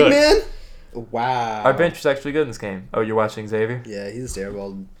actually good. Big man! Wow. Our bench was actually good in this game. Oh, you're watching Xavier? Yeah, he's a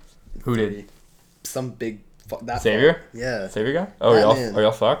stairwell. Who did? Some big... Xavier? Far. Yeah. Xavier guy? Oh, are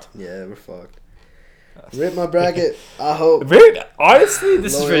y'all fucked? Yeah, we're fucked. Rip my bracket. I hope. Honestly,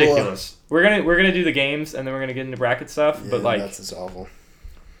 this is ridiculous. We're gonna do the games and then we're gonna get into bracket stuff. Yeah, but like, that's just awful.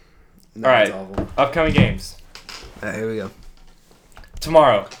 No, all right, awful. Upcoming games. All right, here we go.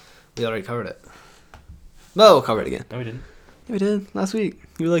 Tomorrow. We already covered it. No, we'll cover it again. No, we didn't. Yeah, we did last week.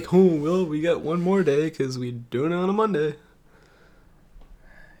 You were like, "Oh, well, we got one more day because we're doing it on a Monday."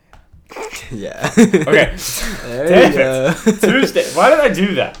 Yeah. Okay. Damn it. Tuesday. Why did I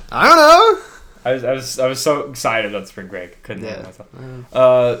do that? I don't know. I was so excited about spring break. Couldn't handle myself.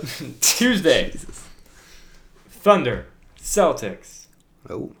 Tuesday. Jesus. Thunder. Celtics.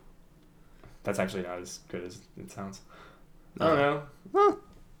 Oh. That's actually not as good as it sounds. I don't know. Huh.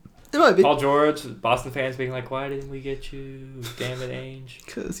 It might be. Paul George, Boston fans being like, "Why didn't we get you? Damn it, Ainge."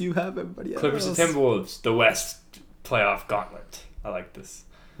 Because you have everybody else. Clippers and Timberwolves. The West playoff gauntlet. I like this.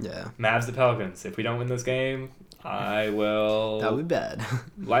 Yeah. Mavs the Pelicans. If we don't win this game, I will... That would be bad.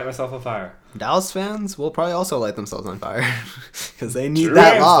 Light myself on fire. Dallas fans will probably also light themselves on fire. Because they need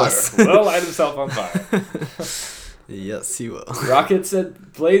that loss. Will light himself on fire. Yes, he will. Rockets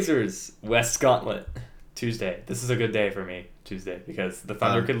at Blazers. West gauntlet. Tuesday. This is a good day for me. Tuesday. Because the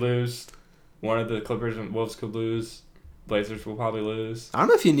Thunder could lose. One of the Clippers and Wolves could lose. Blazers will probably lose. I don't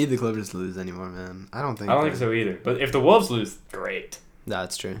know if you need the Clippers to lose anymore, man. I don't think so either. But if the Wolves lose, great.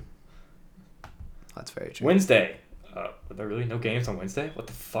 That's true. That's very true. Wednesday. Are there really no games on Wednesday? What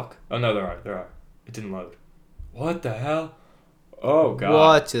the fuck? Oh, no, there are. It didn't load. What the hell? Oh, God.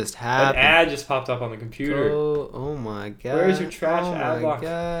 What just happened? An ad just popped up on the computer. Oh my God. Where's your trash ad block?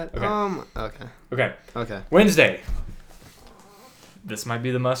 God. Okay. Wednesday. This might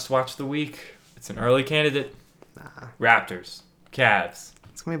be the must-watch of the week. It's an early candidate. Nah. Raptors. Cavs.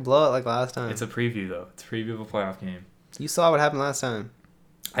 It's going to be blowout like last time. It's a preview, though. It's a preview of a playoff game. You saw what happened last time.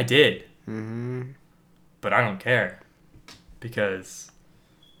 I did. Mm-hmm. But I don't care. Because...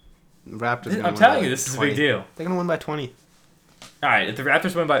 Raptors. I'm telling you, this is a big deal. They're going to win by 20. All right, if the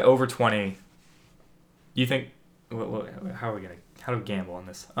Raptors win by over 20, you think... How do we gamble on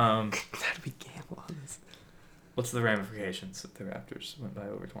this? How do we gamble on this? What's the ramifications if the Raptors went by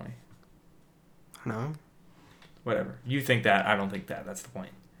over 20? I don't know. Whatever. You think that. I don't think that. That's the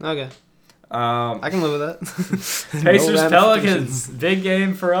point. Okay. I can live with that. Pacers, Pelicans. Big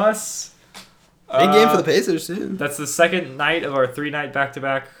game for us. Big game for the Pacers, too. That's the second night of our 3-night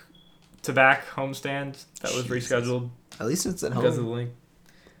back-to-back homestand that was rescheduled. At least it's at home. Because of the link.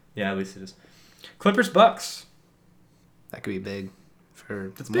 Yeah, at least it is. Clippers, Bucks. That could be big.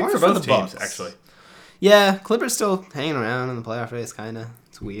 It's big for both teams, actually. Yeah, Clippers still hanging around in the playoff race, kind of.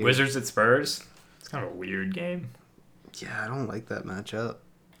 It's weird. Wizards at Spurs. It's kind of a weird game. Yeah, I don't like that matchup.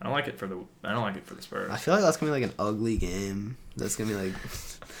 I don't like it for the Spurs. I feel like that's gonna be like an ugly game. That's gonna be like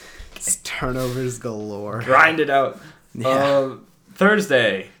turnovers galore. Grind it out. Yeah.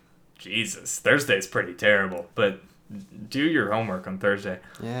 Thursday. Jesus, Thursday's pretty terrible. But do your homework on Thursday.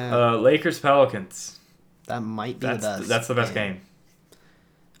 Yeah. Lakers Pelicans. That might be the best. That's the best game.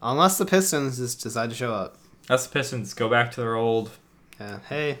 Unless the Pistons just decide to show up. That's the Pistons. Go back to their old Yeah.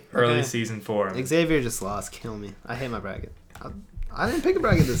 Hey. Early season 4. Xavier just lost. Kill me. I hate my bracket. I didn't pick a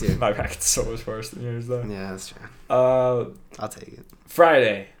bracket this year. My bracket's so much worse than yours, though. Yeah, that's true. I'll take it.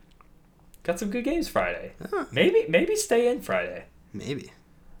 Friday. Got some good games Friday. Huh. Maybe stay in Friday. Maybe.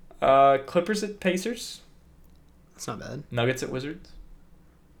 Clippers at Pacers. That's not bad. Nuggets at Wizards.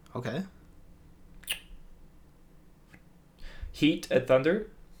 Okay. Heat at Thunder.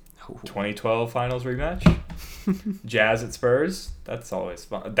 Ooh. 2012 Finals rematch. Jazz at Spurs. That's always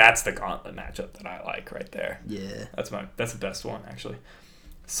fun. That's the gauntlet matchup that I like right there. Yeah. That's the best one, actually.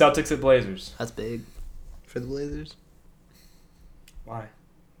 Celtics at Blazers. That's big for the Blazers. Why?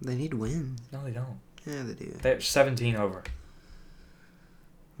 They need wins. No, they don't. Yeah, they do. They're 17 over.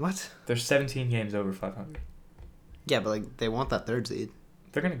 What? They're 17 games over 500. Yeah, but like they want that 3rd seed.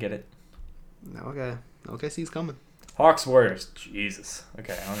 They're going to get it. Okay. OKC's coming. Hawks Warriors. Jesus.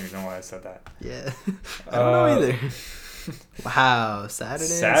 Okay, I don't even know why I said that. Yeah. I don't know either. Wow. Saturday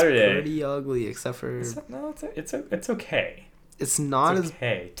is pretty ugly, except for... It's okay. It's not it's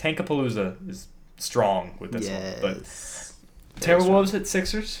okay. Tankapalooza is strong with this one. But Timberwolves at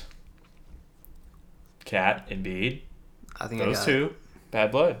Sixers. Cat, Embiid. I think those two.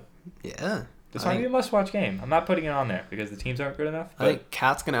 Bad blood. Yeah. This might be a must-watch game. I'm not putting it on there because the teams aren't good enough. I think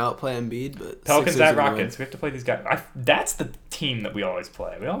Cat's going to outplay Embiid, but Pelicans at Rockets. We have to play these guys. That's the team that we always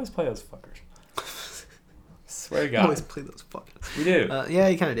play. We always play those fuckers. Swear to God. We always play those fuckers. We do. Yeah,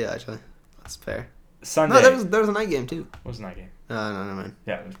 you kind of do, actually. That's fair. Sunday. No, there was a night game, too. What was the night game? No, never mind.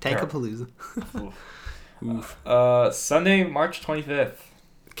 Yeah. Tankapalooza. Oof. Sunday, March 25th.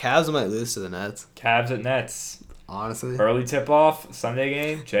 Cavs might lose to the Nets. Cavs at Nets. Honestly. Early tip-off, Sunday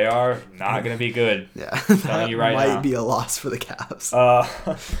game. JR, not going to be good. Yeah. Telling you right now. now. Might be a loss for the Cavs.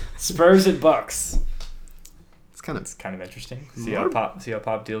 Spurs at Bucks. It's kind of interesting. See how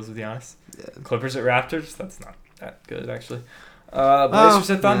Pop deals with Giannis. Yeah. Clippers at Raptors. That's not that good, actually. Blazers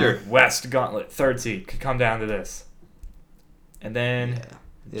at Thunder. Yeah. West Gauntlet. 3rd seed. Could come down to this. And then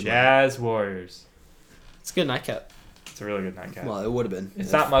Jazz Warriors. It's a good nightcap. It's a really good nightcap. Well, it would have been.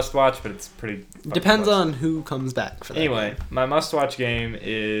 It's not must-watch, but it's pretty... Depends on who comes back for that. Anyway, game. my must-watch game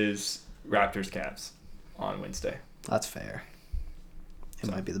is Raptors-Cavs on Wednesday. That's fair.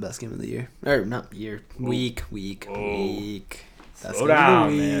 It might be the best game of the year. Or not year. Week. That's slow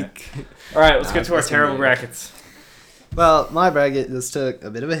down, man. All right, let's get to our terrible brackets. Well, my bracket just took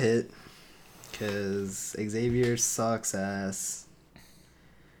a bit of a hit because Xavier sucks ass.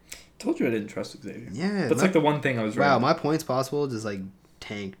 Told you I didn't trust Xavier. Yeah. That's like the one thing I was right. Wow, my points possible just like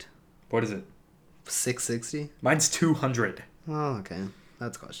tanked. What is it? 660. Mine's 200. Oh, okay.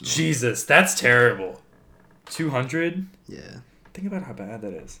 That's questionable. Jesus, that's terrible. 200? Yeah. Think about how bad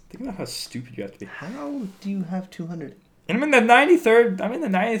that is. Think about how stupid you have to be. How do you have 200? And I'm in the 93rd. I'm in the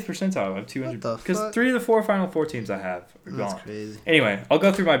 90th percentile. I have 200. Because 3 of the 4 Final Four teams I have are gone. That's crazy. Anyway, I'll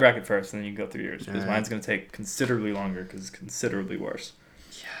go through my bracket first, and then you can go through yours. Because right. mine's going to take considerably longer because it's considerably worse.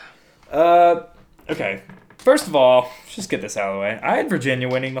 Yeah. Okay. First of all, let's just get this out of the way. I had Virginia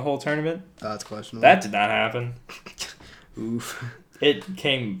winning the whole tournament. That's questionable. That did not happen. Oof. It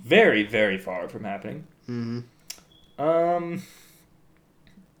came very, very far from happening. Mm-hmm.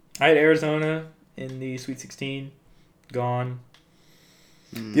 I had Arizona in the Sweet 16. Gone.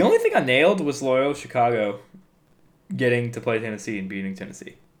 Mm. The only thing I nailed was Loyola Chicago getting to play Tennessee and beating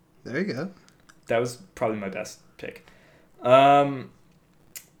Tennessee. There you go. That was probably my best pick.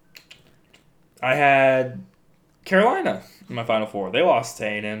 I had Carolina in my Final Four. They lost to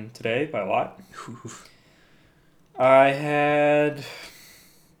A&M today by a lot. I had... Let's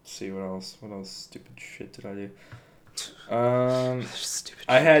see, what else? What else stupid shit did I do?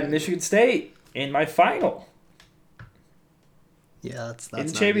 I had Michigan State in my final. Yeah, that's in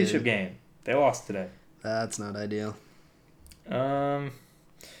the championship game. They lost today. That's not ideal.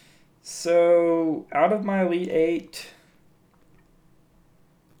 So out of my Elite Eight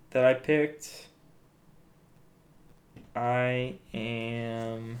that I picked, I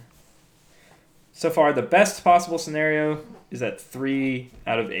am so far the best possible scenario is that 3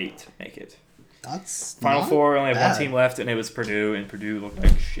 out of 8 make it. That's Final Four only have one team left, and it was Purdue, and Purdue looked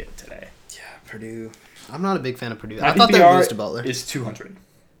like shit today. Yeah, Purdue. I'm not a big fan of Purdue. I thought they would lose to Butler. Is 200.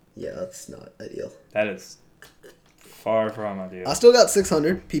 Yeah, that's not ideal. That is far from ideal. I still got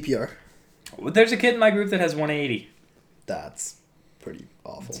 600 PPR. There's a kid in my group that has 180. That's pretty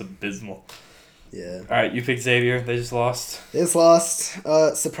awful. It's abysmal. Yeah. All right, you picked Xavier. They just lost. They just lost.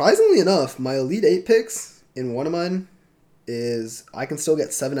 Surprisingly enough, my Elite 8 picks in one of mine is I can still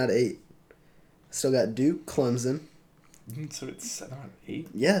get 7 out of 8. Still got Duke, Clemson. So it's 7 out of 8?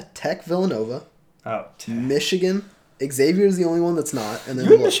 Yeah, Tech, Villanova. Oh, Tech. Michigan. Xavier's the only one that's not. And then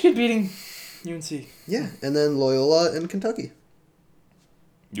You're Michigan beating UNC. Yeah, and then Loyola and Kentucky.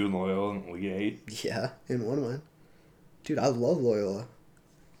 You and Loyola in Elite Eight? Yeah, in one win. Dude, I love Loyola.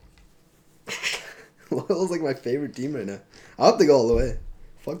 Loyola's like my favorite team right now. I'll have to go all the way.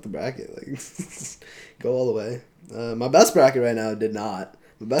 Fuck the bracket. Like, go all the way. My best bracket right now did not.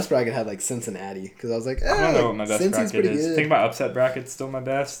 My best bracket had like Cincinnati because I was like, I don't know what my best Cincy's bracket is. good. I think my upset bracket's still my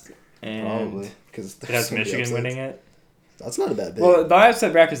best. And Probably because it has Michigan winning it. That's not a bad pick. Well, my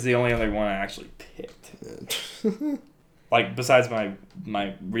upset bracket is the only other one I actually picked. Yeah. Like, besides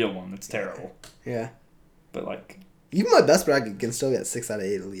my real one that's terrible. Yeah. But, like... Even my best bracket can still get 6 out of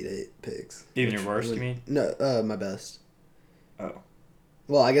 8 Elite 8 picks. Even your worst, you mean? No, my best. Oh.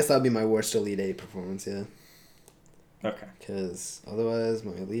 Well, I guess that would be my worst Elite 8 performance, yeah. Okay. Because otherwise,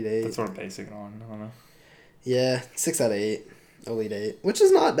 my Elite 8... That's sort of basic on, I don't know. Yeah, 6 out of 8. Elite 8. Which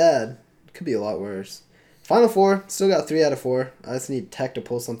is not bad. Could be a lot worse. Final Four, still got 3 out of 4. I just need Tech to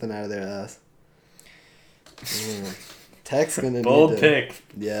pull something out of their ass. Tech's gonna bold need to, pick.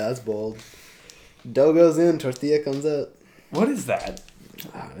 Yeah, that's bold. Dough goes in, tortilla comes out. What is that?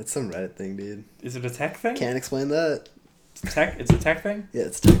 It's some Reddit thing, dude. Is it a tech thing? Can't explain that. It's a tech thing? Yeah,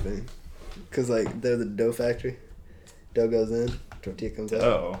 it's a tech thing. Because, like, they're the dough factory. Dough goes in, tortilla comes out.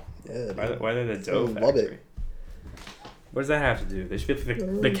 Oh. Yeah. Why are they the dough factory? Lubbock. What does that have to do? They should be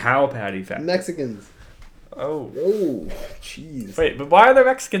the cow patty factory. Mexicans. Oh. Oh, jeez. Wait, but why are there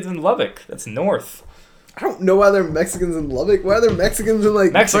Mexicans in Lubbock? That's north. I don't know why there are Mexicans in Lubbock. Why are there Mexicans in,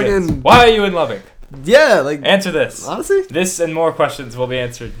 like, Mexicans. fucking... Why are you in Lubbock? Yeah, like... Answer this. Honestly? This and more questions will be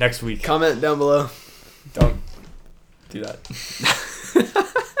answered next week. Comment down below. Don't do that.